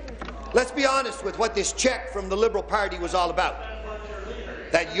 Let's be honest with what this check from the Liberal Party was all about.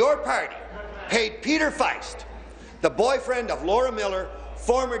 That your party paid Peter Feist, the boyfriend of Laura Miller,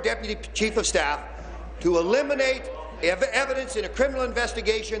 former Deputy Chief of Staff, to eliminate evidence in a criminal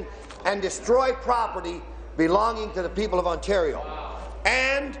investigation and destroy property belonging to the people of Ontario,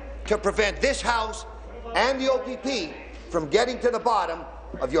 and to prevent this House and the OPP from getting to the bottom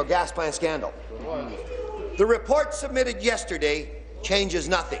of your gas plant scandal. The report submitted yesterday changes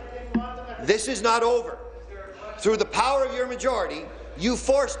nothing. This is not over. Through the power of your majority, you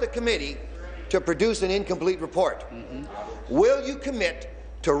forced the committee to produce an incomplete report. Will you commit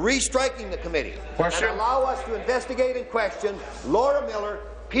to restriking the committee and allow us to investigate and question Laura Miller,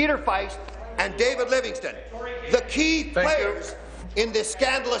 Peter Feist, and David Livingston, the key players in this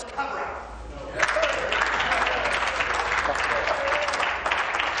scandalous cover-up?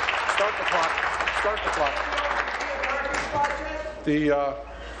 Start the clock. Start the clock.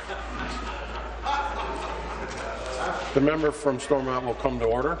 The member from Stormont will come to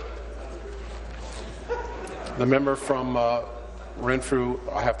order. The member from Renfrew,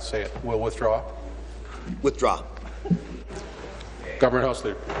 I have to say it, will withdraw. Withdraw. Government House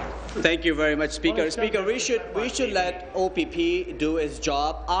Leader. Thank you very much, Speaker. Speaker, we should let OPP do its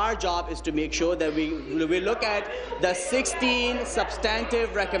job. Our job is to make sure that we look at the 16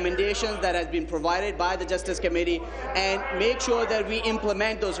 substantive recommendations that has been provided by the Justice Committee and make sure that we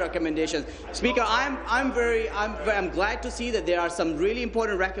implement those recommendations. Speaker, I'm glad to see that there are some really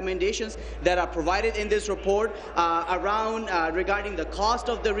important recommendations that are provided in this report regarding the cost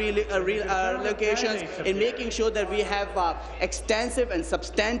of the relocations, in making sure that we have extensive and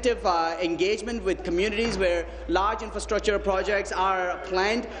substantive engagement with communities where large infrastructure projects are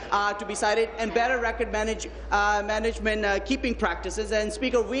planned to be cited, and better record management keeping practices. And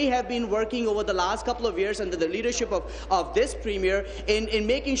Speaker, we have been working over the last couple of years under the leadership of this Premier in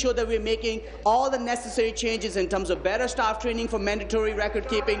making sure that we're making all the necessary changes in terms of better staff training for mandatory record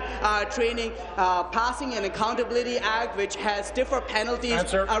keeping training, passing an Accountability Act which has stiffer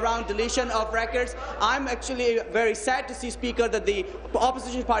penalties around deletion of records. I'm actually very sad to see, Speaker, that the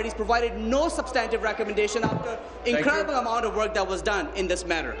opposition parties provided no substantive recommendation after incredible amount of work that was done in this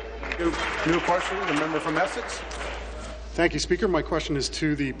matter. New question, the member from Essex. Thank you, Speaker. My question is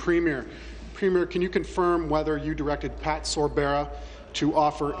to the Premier. Premier, can you confirm whether you directed Pat Sorbera to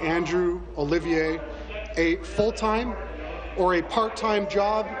offer Andrew Olivier a full-time or a part-time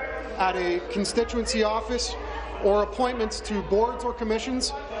job at a constituency office or appointments to boards or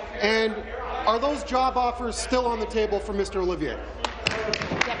commissions? And are those job offers still on the table for Mr. Olivier?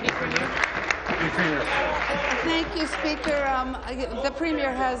 Deputy Premier. Thank you, Speaker. The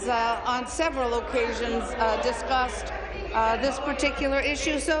Premier has on several occasions discussed this particular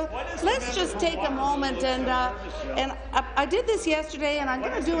issue. So let's just take a moment and I did this yesterday and I'm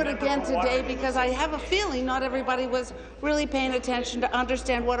going to do it again today because I have a feeling not everybody was really paying attention to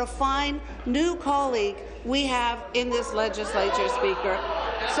understand what a fine new colleague we have in this legislature, Speaker.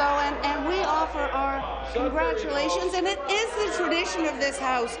 So, and we offer our congratulations, and it is the tradition of this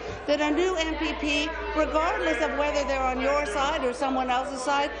House that a new MPP, regardless of whether they're on your side or someone else's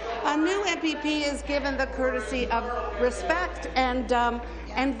side, a new MPP is given the courtesy of respect and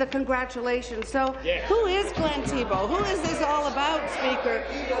the congratulations. So, who is Glenn Thibeault? Who is this all about, Speaker?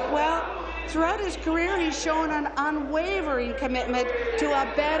 Well, throughout his career, he's shown an unwavering commitment to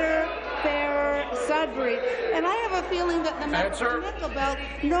a better, fairer Sudbury. And I have a feeling that the member from Nickel Belt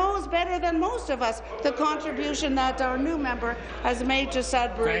knows better than most of us the contribution that our new member has made to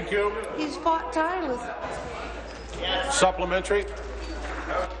Sudbury. Thank you. He's fought tirelessly. Supplementary.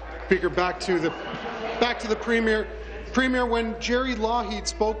 Speaker, back to the Premier. Premier, when Jerry Lougheed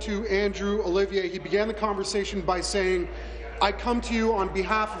spoke to Andrew Olivier, he began the conversation by saying, "I come to you on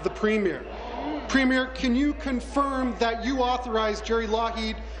behalf of the Premier." Premier, can you confirm that you authorized Jerry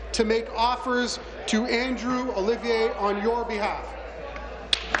Lougheed to make offers to Andrew Olivier on your behalf?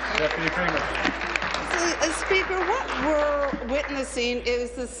 Deputy Premier. Speaker, what we're witnessing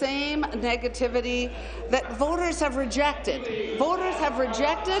is the same negativity that voters have rejected. Voters have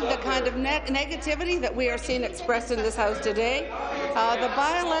rejected the kind of negativity that we are seeing expressed in this House today. The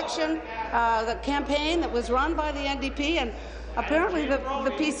by-election, the campaign that was run by the NDP, and apparently the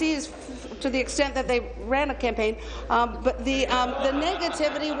PCs, to the extent that they ran a campaign, but the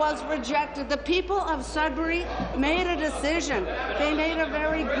negativity was rejected. The people of Sudbury made a decision. They made a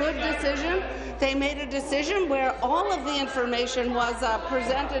very good decision. They made a decision where all of the information was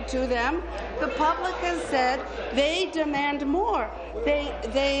presented to them. The public has said they demand more.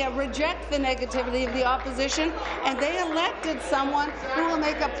 They reject the negativity of the opposition, and they elected someone who will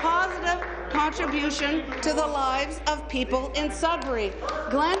make a positive contribution to the lives of people in Sudbury.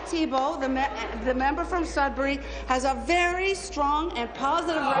 Glenn Thibeault, the member from Sudbury, has a very strong and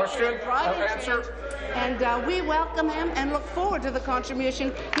positive record of driving change, and we welcome him and look forward to the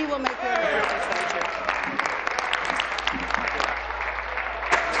contribution he will make here in the legislature.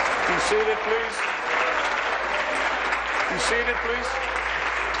 Be seated, please. Be seated, please.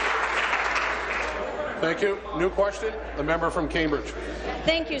 Thank you. New question, the member from Cambridge.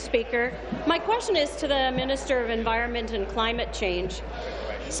 Thank you, Speaker. My question is to the Minister of Environment and Climate Change.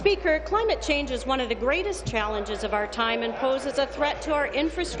 Speaker, climate change is one of the greatest challenges of our time and poses a threat to our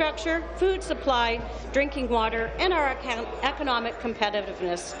infrastructure, food supply, drinking water, and our economic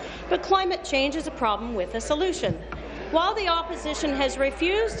competitiveness. But climate change is a problem with a solution. While the opposition has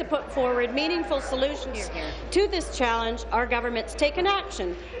refused to put forward meaningful solutions to this challenge, our government's taken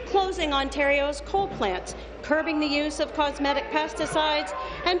action, closing Ontario's coal plants, curbing the use of cosmetic pesticides,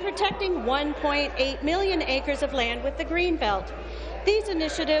 and protecting 1.8 million acres of land with the Greenbelt. These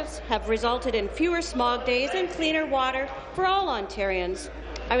initiatives have resulted in fewer smog days and cleaner water for all Ontarians.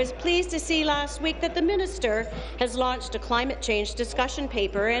 I was pleased to see last week that the minister has launched a climate change discussion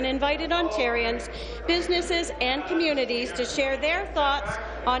paper and invited Ontarians, businesses and communities to share their thoughts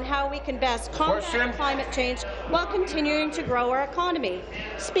on how we can best combat climate change while continuing to grow our economy.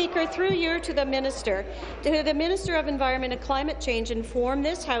 Speaker, through you to the Minister of Environment and Climate Change inform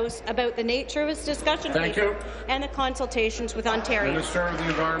this House about the nature of his discussion paper and the consultations with Ontarians. Minister of the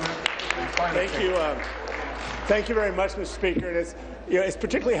Environment and Climate Change. Thank you very much, Mr. Speaker. it's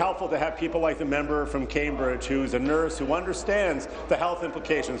particularly helpful to have people like the member from Cambridge, who's a nurse who understands the health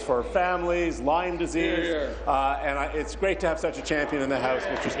implications for families, Lyme disease, and it's great to have such a champion in the House,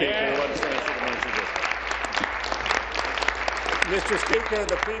 Mr. Speaker, who understands the dimensions of this. Mr. Speaker,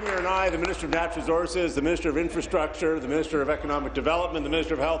 the Premier and I, the Minister of Natural Resources, the Minister of Infrastructure, the Minister of Economic Development, the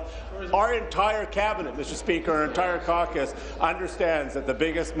Minister of Health, our entire cabinet, Mr. Speaker, our entire caucus understands that the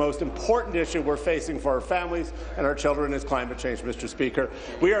biggest, most important issue we're facing for our families and our children is climate change, Mr. Speaker.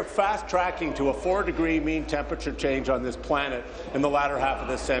 We are fast-tracking to a 4-degree mean temperature change on this planet in the latter half of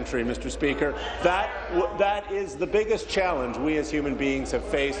this century, Mr. Speaker. That is the biggest challenge we as human beings have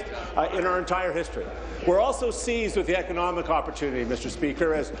faced in our entire history. We're also seized with the economic opportunity, Mr.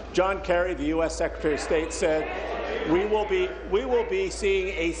 Speaker. As John Kerry, the U.S. Secretary of State, said, we will be seeing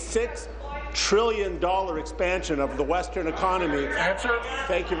a $6 trillion expansion of the Western economy. Answer.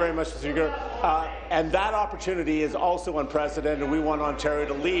 Thank you very much, Mr. Speaker. And that opportunity is also unprecedented, and we want Ontario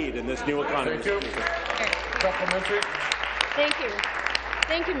to lead in this new economy. Thank you. Supplementary. Thank you.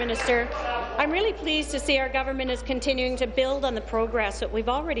 Thank you, Minister. I'm really pleased to see our government is continuing to build on the progress that we've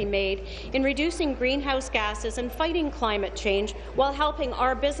already made in reducing greenhouse gases and fighting climate change while helping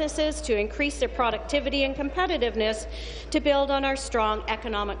our businesses to increase their productivity and competitiveness to build on our strong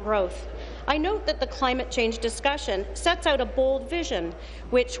economic growth. I note that the climate change discussion sets out a bold vision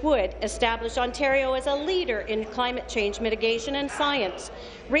which would establish Ontario as a leader in climate change mitigation and science,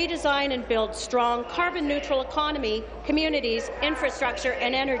 redesign and build strong carbon-neutral economy, communities, infrastructure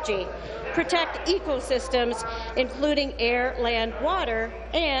and energy, protect ecosystems, including air, land, water,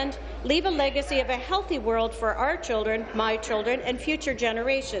 and leave a legacy of a healthy world for our children, my children, and future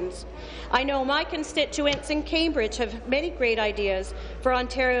generations. I know my constituents in Cambridge have many great ideas for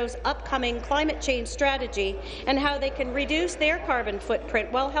Ontario's upcoming climate change strategy and how they can reduce their carbon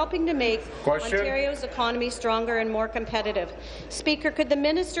footprint while helping to make Ontario's economy stronger and more competitive. Speaker, could the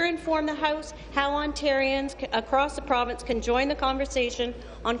minister inform the House how Ontarians across the province can join the conversation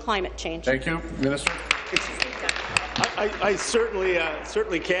on climate change? Thank you. Minister. I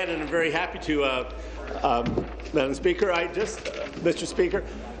certainly can, and I'm very happy to, Madam Speaker. Mr. Speaker,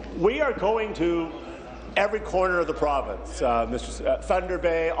 we are going to every corner of the province, Thunder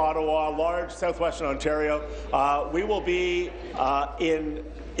Bay, Ottawa, large southwestern Ontario. We will be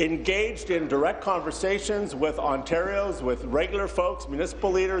engaged in direct conversations with Ontarians, with regular folks,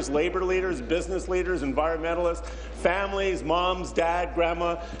 municipal leaders, labour leaders, business leaders, environmentalists, families, moms, dad,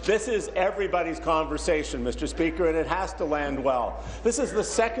 grandma. This is everybody's conversation, Mr. Speaker, and it has to land well. This is the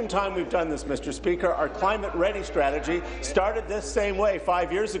second time we've done this, Mr. Speaker. Our Climate Ready strategy started this same way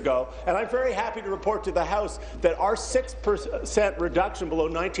 5 years ago, and I'm very happy to report to the House that our 6% reduction below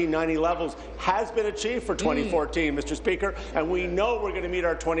 1990 levels has been achieved for 2014, Mr. Speaker, and we know we're going to meet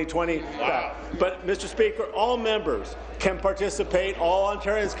our 2020. But, Mr. Speaker, all members can participate, all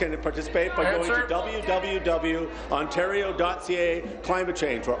Ontarians can participate by going to www.ontario.ca climate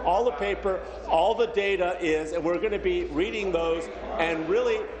change, where all the paper, all the data is, and we're going to be reading those and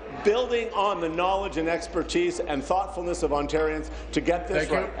really building on the knowledge and expertise and thoughtfulness of Ontarians to get this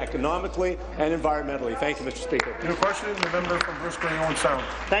right economically and environmentally. Thank you, Mr. Speaker. New question, the member from Bruce Grey Owen Sound.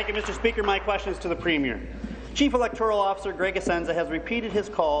 Thank you, Mr. Speaker. My question is to the Premier. Chief Electoral Officer Greg Essenza has repeated his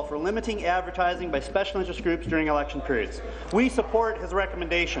call for limiting advertising by special interest groups during election periods. We support his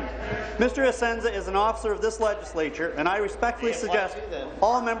recommendation. Mr. Essenza is an officer of this legislature, and I respectfully suggest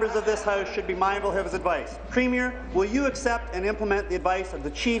all members of this House should be mindful of his advice. Premier, will you accept and implement the advice of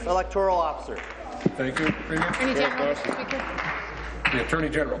the Chief Electoral Officer? Thank you. Premier. Attorney General, Speaker. The Attorney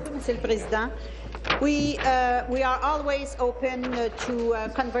General. Monsieur le Président. We are always open to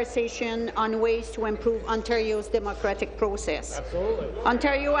conversation on ways to improve Ontario's democratic process. Absolutely.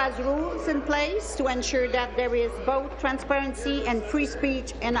 Ontario has rules in place to ensure that there is both transparency and free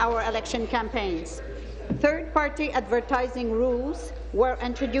speech in our election campaigns. Third-party advertising rules were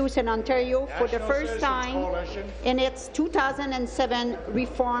introduced in Ontario for the first time in its 2007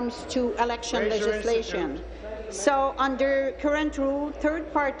 reforms to election legislation. So, under current rule,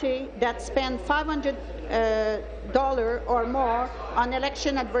 third party that spend $500 or more on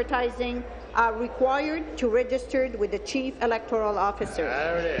election advertising are required to register with the Chief Electoral Officer.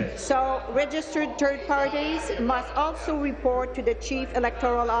 There it is. So, registered third parties must also report to the Chief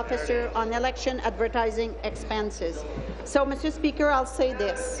Electoral Officer on election advertising expenses. So, Mr. Speaker, I'll say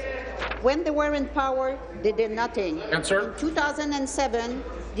this. When they were in power, they did nothing. Answer. In 2007,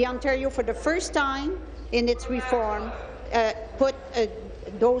 the Ontario, for the first time, in its reform, put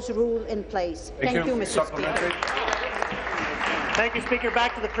those rules in place. Thank you, Mr. Speaker. Thank you, Speaker.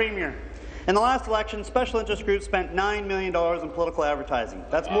 Back to the Premier. In the last election, special interest groups spent $9 million in political advertising.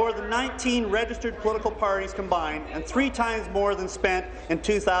 That's more than 19 registered political parties combined and 3 times more than spent in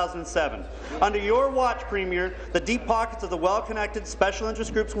 2007. Under your watch, Premier, the deep pockets of the well-connected special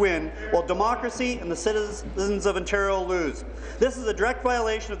interest groups win, while democracy and the citizens of Ontario lose. This is a direct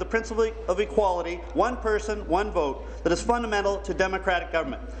violation of the principle of equality, one person, one vote, that is fundamental to democratic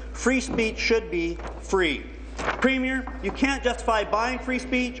government. Free speech should be free. Premier, you can't justify buying free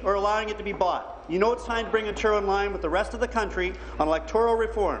speech or allowing it to be bought. You know it's time to bring Ontario in line with the rest of the country on electoral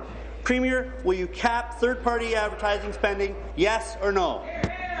reform. Premier, will you cap third-party advertising spending, yes or no?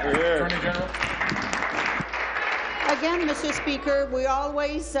 Attorney General. Again, Mr. Speaker, we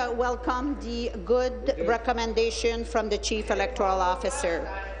always welcome the good recommendation from the Chief Electoral Officer.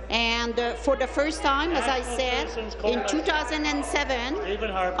 And for the first time, as I said, in 2007,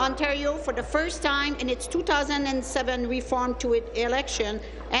 Ontario, for the first time in its 2007 reform to it election,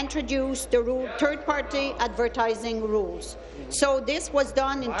 introduced the third-party advertising rules. So this was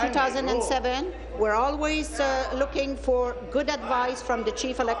done in 2007. We're always looking for good advice from the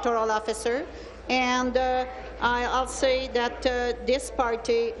Chief Electoral Officer. And I'll say that this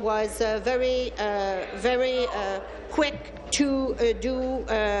party was very quick to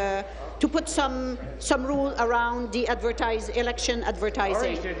put some rule around the election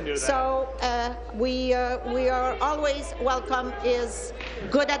advertising. So we are always welcome is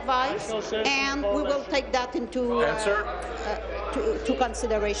good advice, and we will take that into to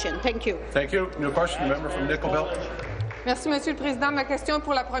consideration. Thank you. Thank you. New question, member from Nickel Belt. Merci, Monsieur le Président. Ma question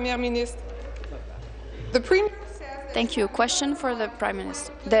pour la Première ministre. The Premier says Thank you. Question for the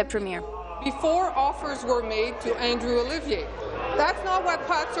the Premier. Before offers were made to Andrew Olivier. That's not what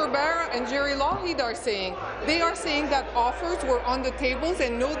Pat Sorbara and Jerry Lougheed are saying. They are saying that offers were on the tables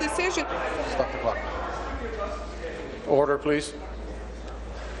and no decision. Stop the clock. Order, please.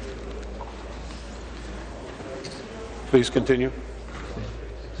 Please continue.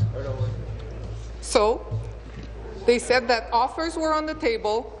 So, they said that offers were on the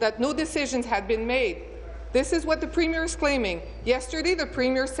table, that no decisions had been made. This is what the Premier is claiming. Yesterday, the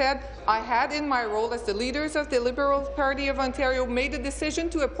Premier said, I had in my role as the leaders of the Liberal Party of Ontario made a decision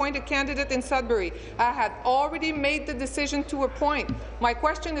to appoint a candidate in Sudbury. I had already made the decision to appoint. My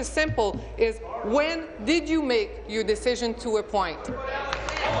question is simple, is when did you make your decision to appoint?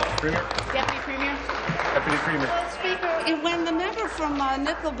 Premier. Deputy Premier. Deputy Premier. Well, Speaker, when the member from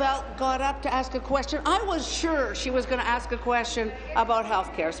Nickel Belt got up to ask a question, I was sure she was going to ask a question about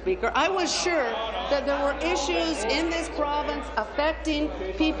health care, Speaker. I was sure that there were issues in this province affecting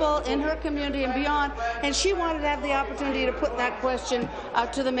people in her community and beyond, and she wanted to have the opportunity to put that question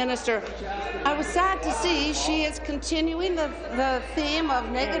to the minister. I was sad to see she is continuing the theme of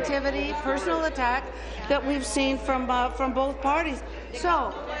negativity, personal attack that we've seen from both parties.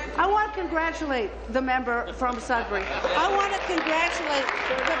 So, I want to congratulate the member from Sudbury. I want to congratulate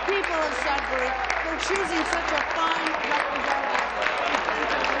the people of Sudbury for choosing such a fine representative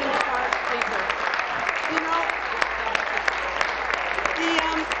to Queen's Park, Speaker. You know,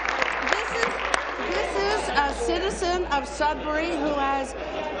 this is a citizen of Sudbury who has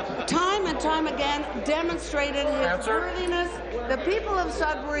time and time again demonstrated his worthiness. The people of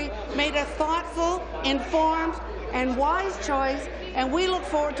Sudbury made a thoughtful, informed, and wise choice, and we look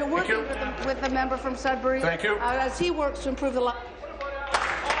forward to working with the member from Sudbury as he works to improve the life.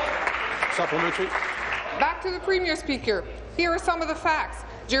 Supplementary. Back to the Premier, Speaker. Here are some of the facts.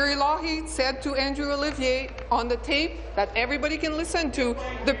 Jerry Lougheed said to Andrew Olivier on the tape that everybody can listen to,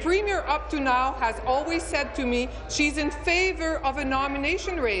 the Premier up to now has always said to me she's in favour of a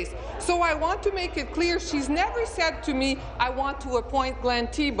nomination race. So I want to make it clear she's never said to me, I want to appoint Glenn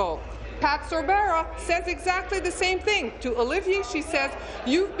Thibeault. Pat Sorbara says exactly the same thing. To Olivier, she says,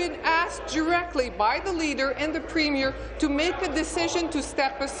 you've been asked directly by the leader and the Premier to make a decision to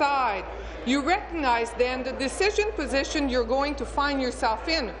step aside. You recognize then the decision position you're going to find yourself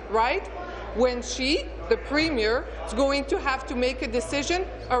in, right? When she, the Premier, is going to have to make a decision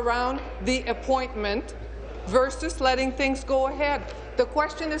around the appointment versus letting things go ahead. The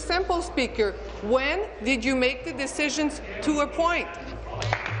question is simple, Speaker. When did you make the decisions to appoint?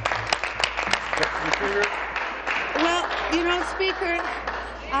 Well, you know, Speaker,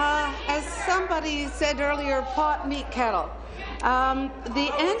 as somebody said earlier, pot, meat, kettle. The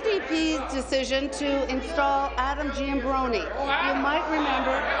NDP's decision to install Adam Giambrone. You might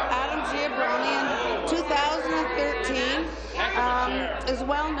remember Adam Giambrone in 2013 2013 is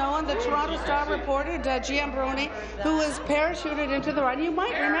well known. The Toronto Star reporter, Giambroni, who was parachuted into the run, you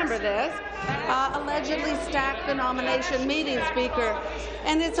might remember this, allegedly stacked the nomination meeting, Speaker.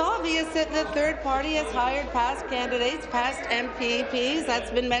 And it's obvious that the third party has hired past candidates, past MPPs,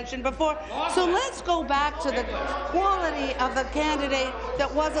 that's been mentioned before. So let's go back to the quality of the candidate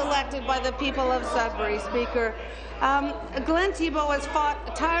that was elected by the people of Sudbury, Speaker. Glenn Thibeault has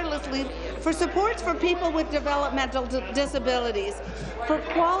fought tirelessly for supports for people with developmental disabilities, for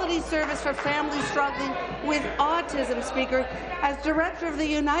quality service for families struggling with autism, Speaker. As director of the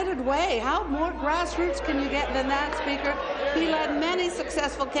United Way, how more grassroots can you get than that, Speaker? He led many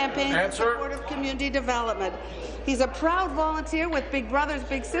successful campaigns in support of community development. He's a proud volunteer with Big Brothers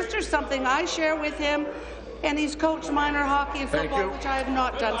Big Sisters, something I share with him, and he's coached minor hockey and football, which I have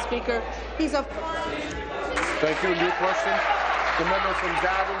not done, Speaker. He's a... Thank you. New question. The member from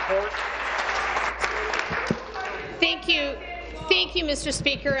Davenport. Thank you. Thank you, Mr.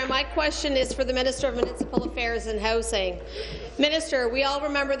 Speaker. And my question is for the Minister of Municipal Affairs and Housing. Minister, we all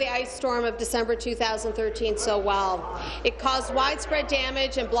remember the ice storm of December 2013 so well. It caused widespread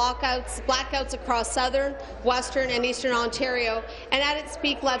damage and blackouts across southern, western and eastern Ontario, and at its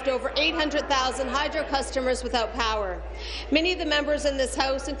peak left over 800,000 hydro customers without power. Many of the members in this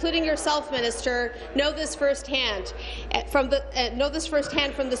House, including yourself, Minister, know this firsthand from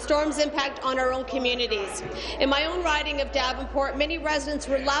the storm's impact on our own communities. In my own riding of Davenport, many residents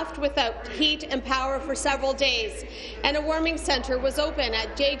were left without heat and power for several days, and a warming centre was open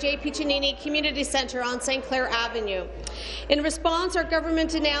at J.J. Piccinini Community Centre on St. Clair Avenue. In response, our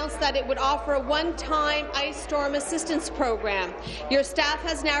government announced that it would offer a one-time ice storm assistance program. Your staff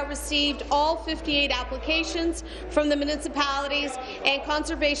has now received all 58 applications from the municipalities and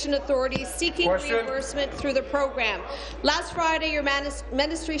conservation authorities seeking reimbursement through the program. Last Friday, your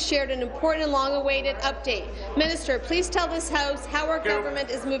ministry shared an important and long-awaited update. Minister, please tell this House how our government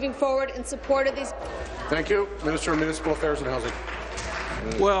is moving forward in support of these. Thank you. Minister of Municipal Affairs and Housing.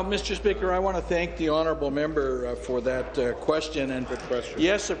 Well, Mr. Speaker, I want to thank the honourable member for that question. And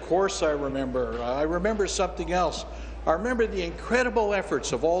yes, of course, I remember. I remember something else. I remember the incredible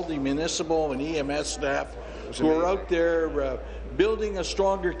efforts of all the municipal and EMS staff who are out there building a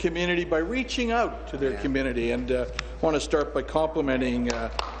stronger community by reaching out to their community. And I want to start by complimenting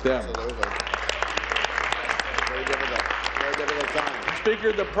them.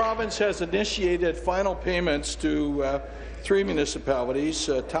 Speaker, the province has initiated final payments to 3 municipalities,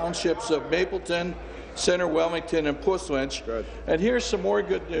 townships of Mapleton, Centre, Wellington and Puslinch. And here's some more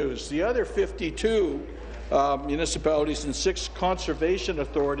good news. The other 52 municipalities and 6 conservation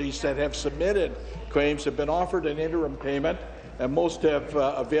authorities that have submitted claims have been offered an interim payment, and most have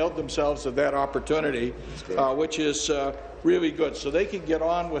availed themselves of that opportunity, which is really good. So they can get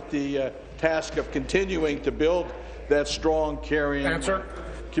on with the task of continuing to build that strong, caring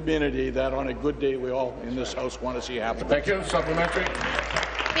community that on a good day we all in this House want to see happen. Thank you. Supplementary.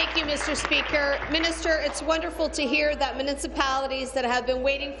 Thank you, Mr. Speaker. Minister, it's wonderful to hear that municipalities that have been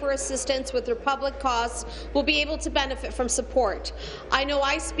waiting for assistance with their public costs will be able to benefit from support. I know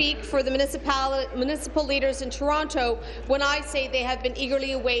I speak for the municipal leaders in Toronto when I say they have been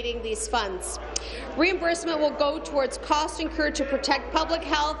eagerly awaiting these funds. Reimbursement will go towards costs incurred to protect public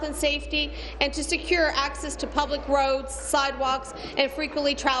health and safety and to secure access to public roads, sidewalks, and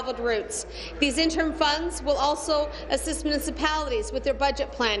frequently travelled routes. These interim funds will also assist municipalities with their budget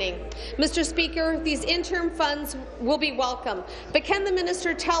planning. Mr. Speaker, these interim funds will be welcome, but can the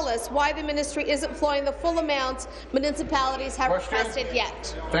minister tell us why the ministry isn't flowing the full amounts municipalities have requested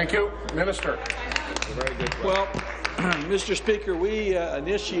yet? Thank you. Minister. Very good. Well, Mr. Speaker, we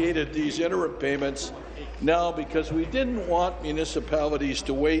initiated these interim payments now because we didn't want municipalities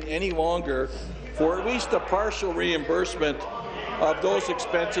to wait any longer for at least a partial reimbursement of those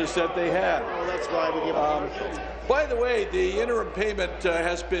expenses that they had. Well, that's why we give partial. By the way, the interim payment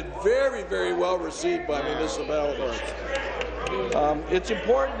has been very, very well received by municipalities. It's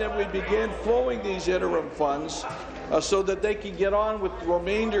important that we begin flowing these interim funds so that they can get on with the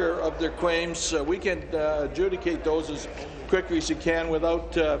remainder of their claims. We can adjudicate those as quickly as we can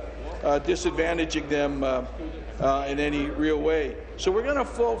without disadvantaging them in any real way. So we're going to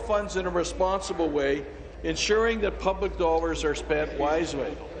flow funds in a responsible way, ensuring that public dollars are spent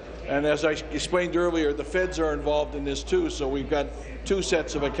wisely. And as I explained earlier, the feds are involved in this too, so we've got 2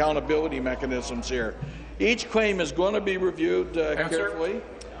 sets of accountability mechanisms here. Each claim is going to be reviewed carefully,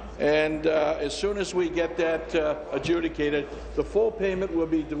 and as soon as we get that adjudicated, the full payment will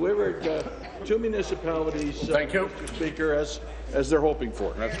be delivered to municipalities, Thank you. Mr. Speaker, as they're hoping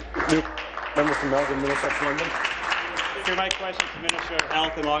for. New member from Melbourne, Middlesex, London. Speaker, my question to the Minister of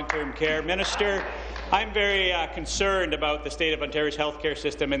Health and Long-Term Care. Minister, I'm very concerned about the state of Ontario's healthcare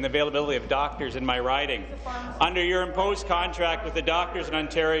system and the availability of doctors in my riding. Under your imposed contract with the doctors in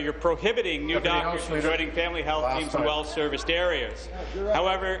Ontario, you're prohibiting new doctors from joining family health teams in well-serviced areas.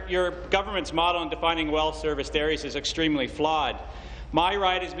 However, your government's model in defining well-serviced areas is extremely flawed. My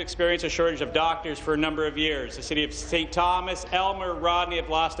ride has experienced a shortage of doctors for a number of years. The City of St. Thomas, Elmer, Rodney have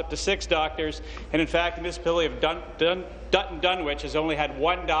lost up to 6 doctors, and in fact, the municipality of Dutton-Dunwich has only had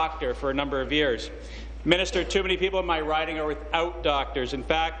 1 doctor for a number of years. Minister, too many people in my riding are without doctors. In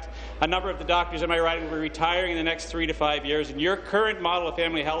fact, a number of the doctors in my riding will be retiring in the next 3 to 5 years, and your current model of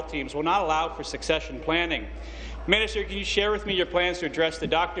family health teams will not allow for succession planning. Minister, can you share with me your plans to address the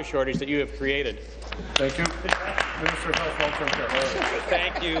doctor shortage that you have created? Thank you. Minister of Health, Long-Term Care.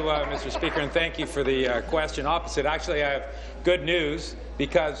 Thank you, Mr. Speaker, and thank you for the question. Opposite, actually, I have good news,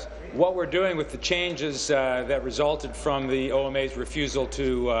 because what we're doing with the changes that resulted from the OMA's refusal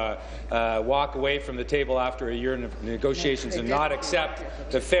to walk away from the table after a year of negotiations and not accept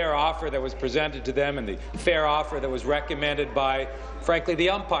the fair offer that was presented to them and the fair offer that was recommended by, frankly, the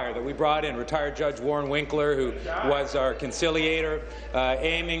umpire that we brought in, retired Judge Warren Winkler, who was our conciliator,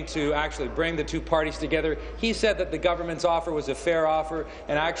 aiming to actually bring the 2 parties together. He said that the government's offer was a fair offer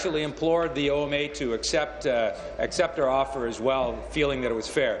and actually implored the OMA to accept our offer as well, feeling that it was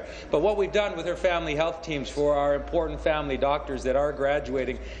fair. But what we've done with our family health teams for our important family doctors that are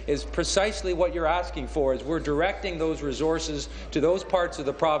graduating is precisely what you're asking for, is we're directing those resources to those parts of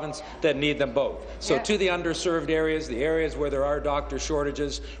the province that need them both. So to the underserved areas, the areas where there are doctor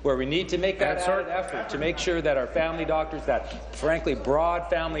shortages, where we need to make that added effort to make sure that our family doctors, that frankly broad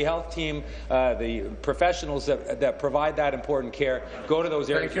family health team, the professionals that provide that important care, go to those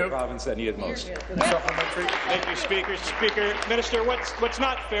areas of the province that need it most. Thank you, Speaker. Minister, what's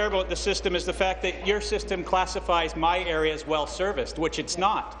not fair about the system is the fact that your system classifies my area as well-serviced, which it's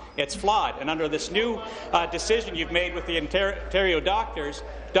not. It's flawed. And under this new decision you've made with the Ontario doctors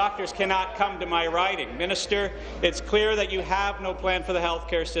cannot come to my riding. Minister, it's clear that you have no plan for the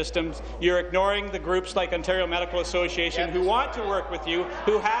healthcare systems. You're ignoring the groups like Ontario Medical Association who want to work with you,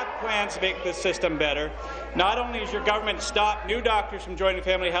 who have plans to make this system better. Not only has your government stopped new doctors from joining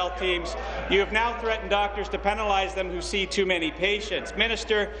family health teams, you have now threatened doctors to penalize them who see too many patients.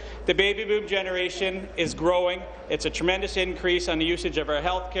 Minister, the baby boom generation is growing. It's a tremendous increase on the usage of our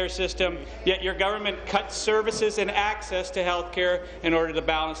healthcare system, yet your government cuts services and access to healthcare in order to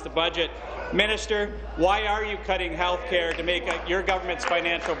balance the budget. Minister, why are you cutting healthcare to make your government's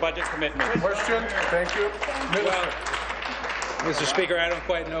financial budget commitment? Question. Thank you. Mr. Speaker, I don't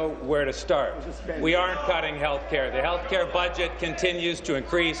quite know where to start. We aren't cutting health care. The health care budget continues to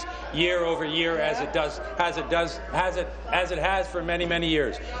increase year over year as it has for many, many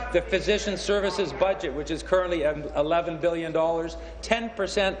years. The physician services budget, which is currently $11 billion,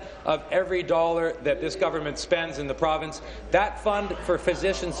 10% of every dollar that this government spends in the province, that fund for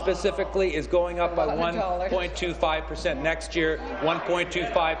physicians specifically is going up by 1.25% next year,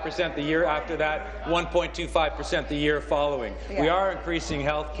 1.25% the year after that, 1.25% the year following. We are increasing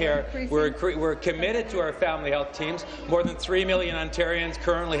health care. We're committed to our family health teams. More than 3 million Ontarians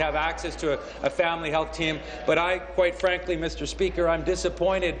currently have access to a family health team. But I, quite frankly, Mr. Speaker, I'm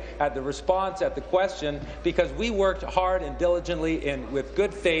disappointed at the response at the question, because we worked hard and diligently and with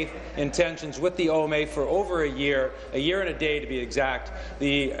good faith intentions with the OMA for over a year and a day to be exact.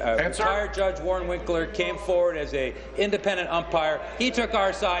 The retired Judge Warren Winkler came forward as an independent umpire. He took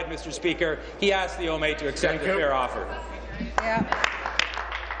our side, Mr. Speaker. He asked the OMA to accept the fair offer.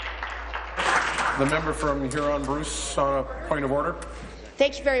 The member from Huron-Bruce on a point of order.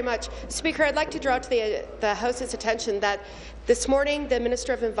 Thank you very much. Speaker, I'd like to draw to the House's attention that this morning the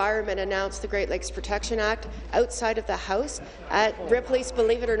Minister of Environment announced the Great Lakes Protection Act outside of the House at Ripley's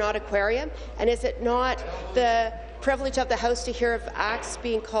Believe It or Not Aquarium. And is it not the privilege of the House to hear of acts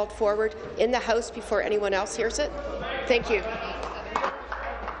being called forward in the House before anyone else hears it? Thank you.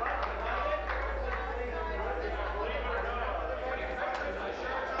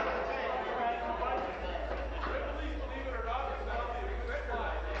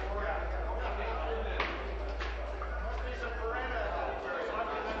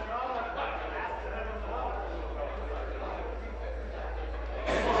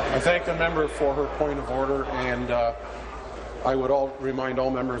 I thank the member for her point of order, and I would remind all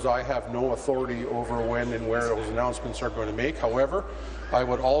members I have no authority over when and where those announcements are going to make. However, I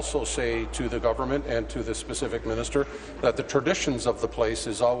would also say to the government and to the specific minister that the traditions of the place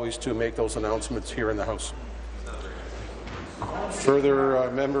is always to make those announcements here in the House.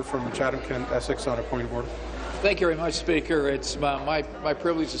 Further, member from Chatham-Kent Essex on a point of order. Thank you very much, Speaker. It's my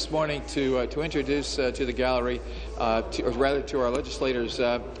privilege this morning to introduce to the gallery, or rather to our legislators,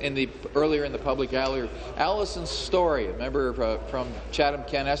 earlier in the public gallery, Alison Story, a member from Chatham,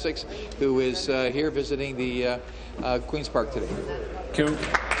 Kent, Essex, who is here visiting the Queen's Park today. Thank you.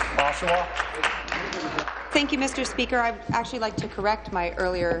 Oshawa. Thank you, Mr. Speaker. I'd actually like to correct my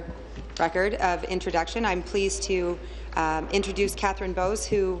earlier record of introduction. I'm pleased to introduce Catherine Bowes,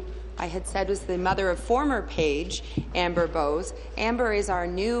 who I had said was the mother of former page Amber Bowes. Amber is our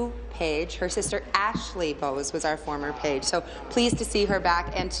new page. Her sister Ashley Bowes was our former page. So pleased to see her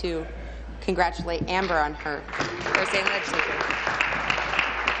back and to congratulate Amber on her first day in legislature.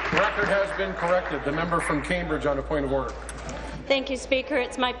 The record has been corrected. The member from Cambridge on a point of order. Thank you, Speaker.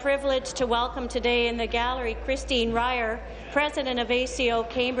 It's my privilege to welcome today in the gallery Christine Ryer, President of ACO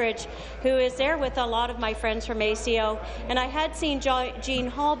Cambridge, who is there with a lot of my friends from ACO. And I had seen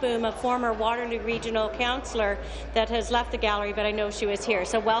Jean Hallboom, a former Waterloo Regional Councillor, that has left the gallery, but I know she was here.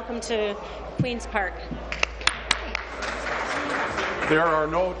 So welcome to Queen's Park. There are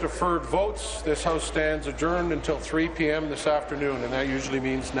no deferred votes. This House stands adjourned until 3 p.m. this afternoon, and that usually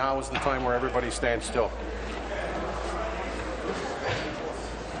means now is the time where everybody stands still.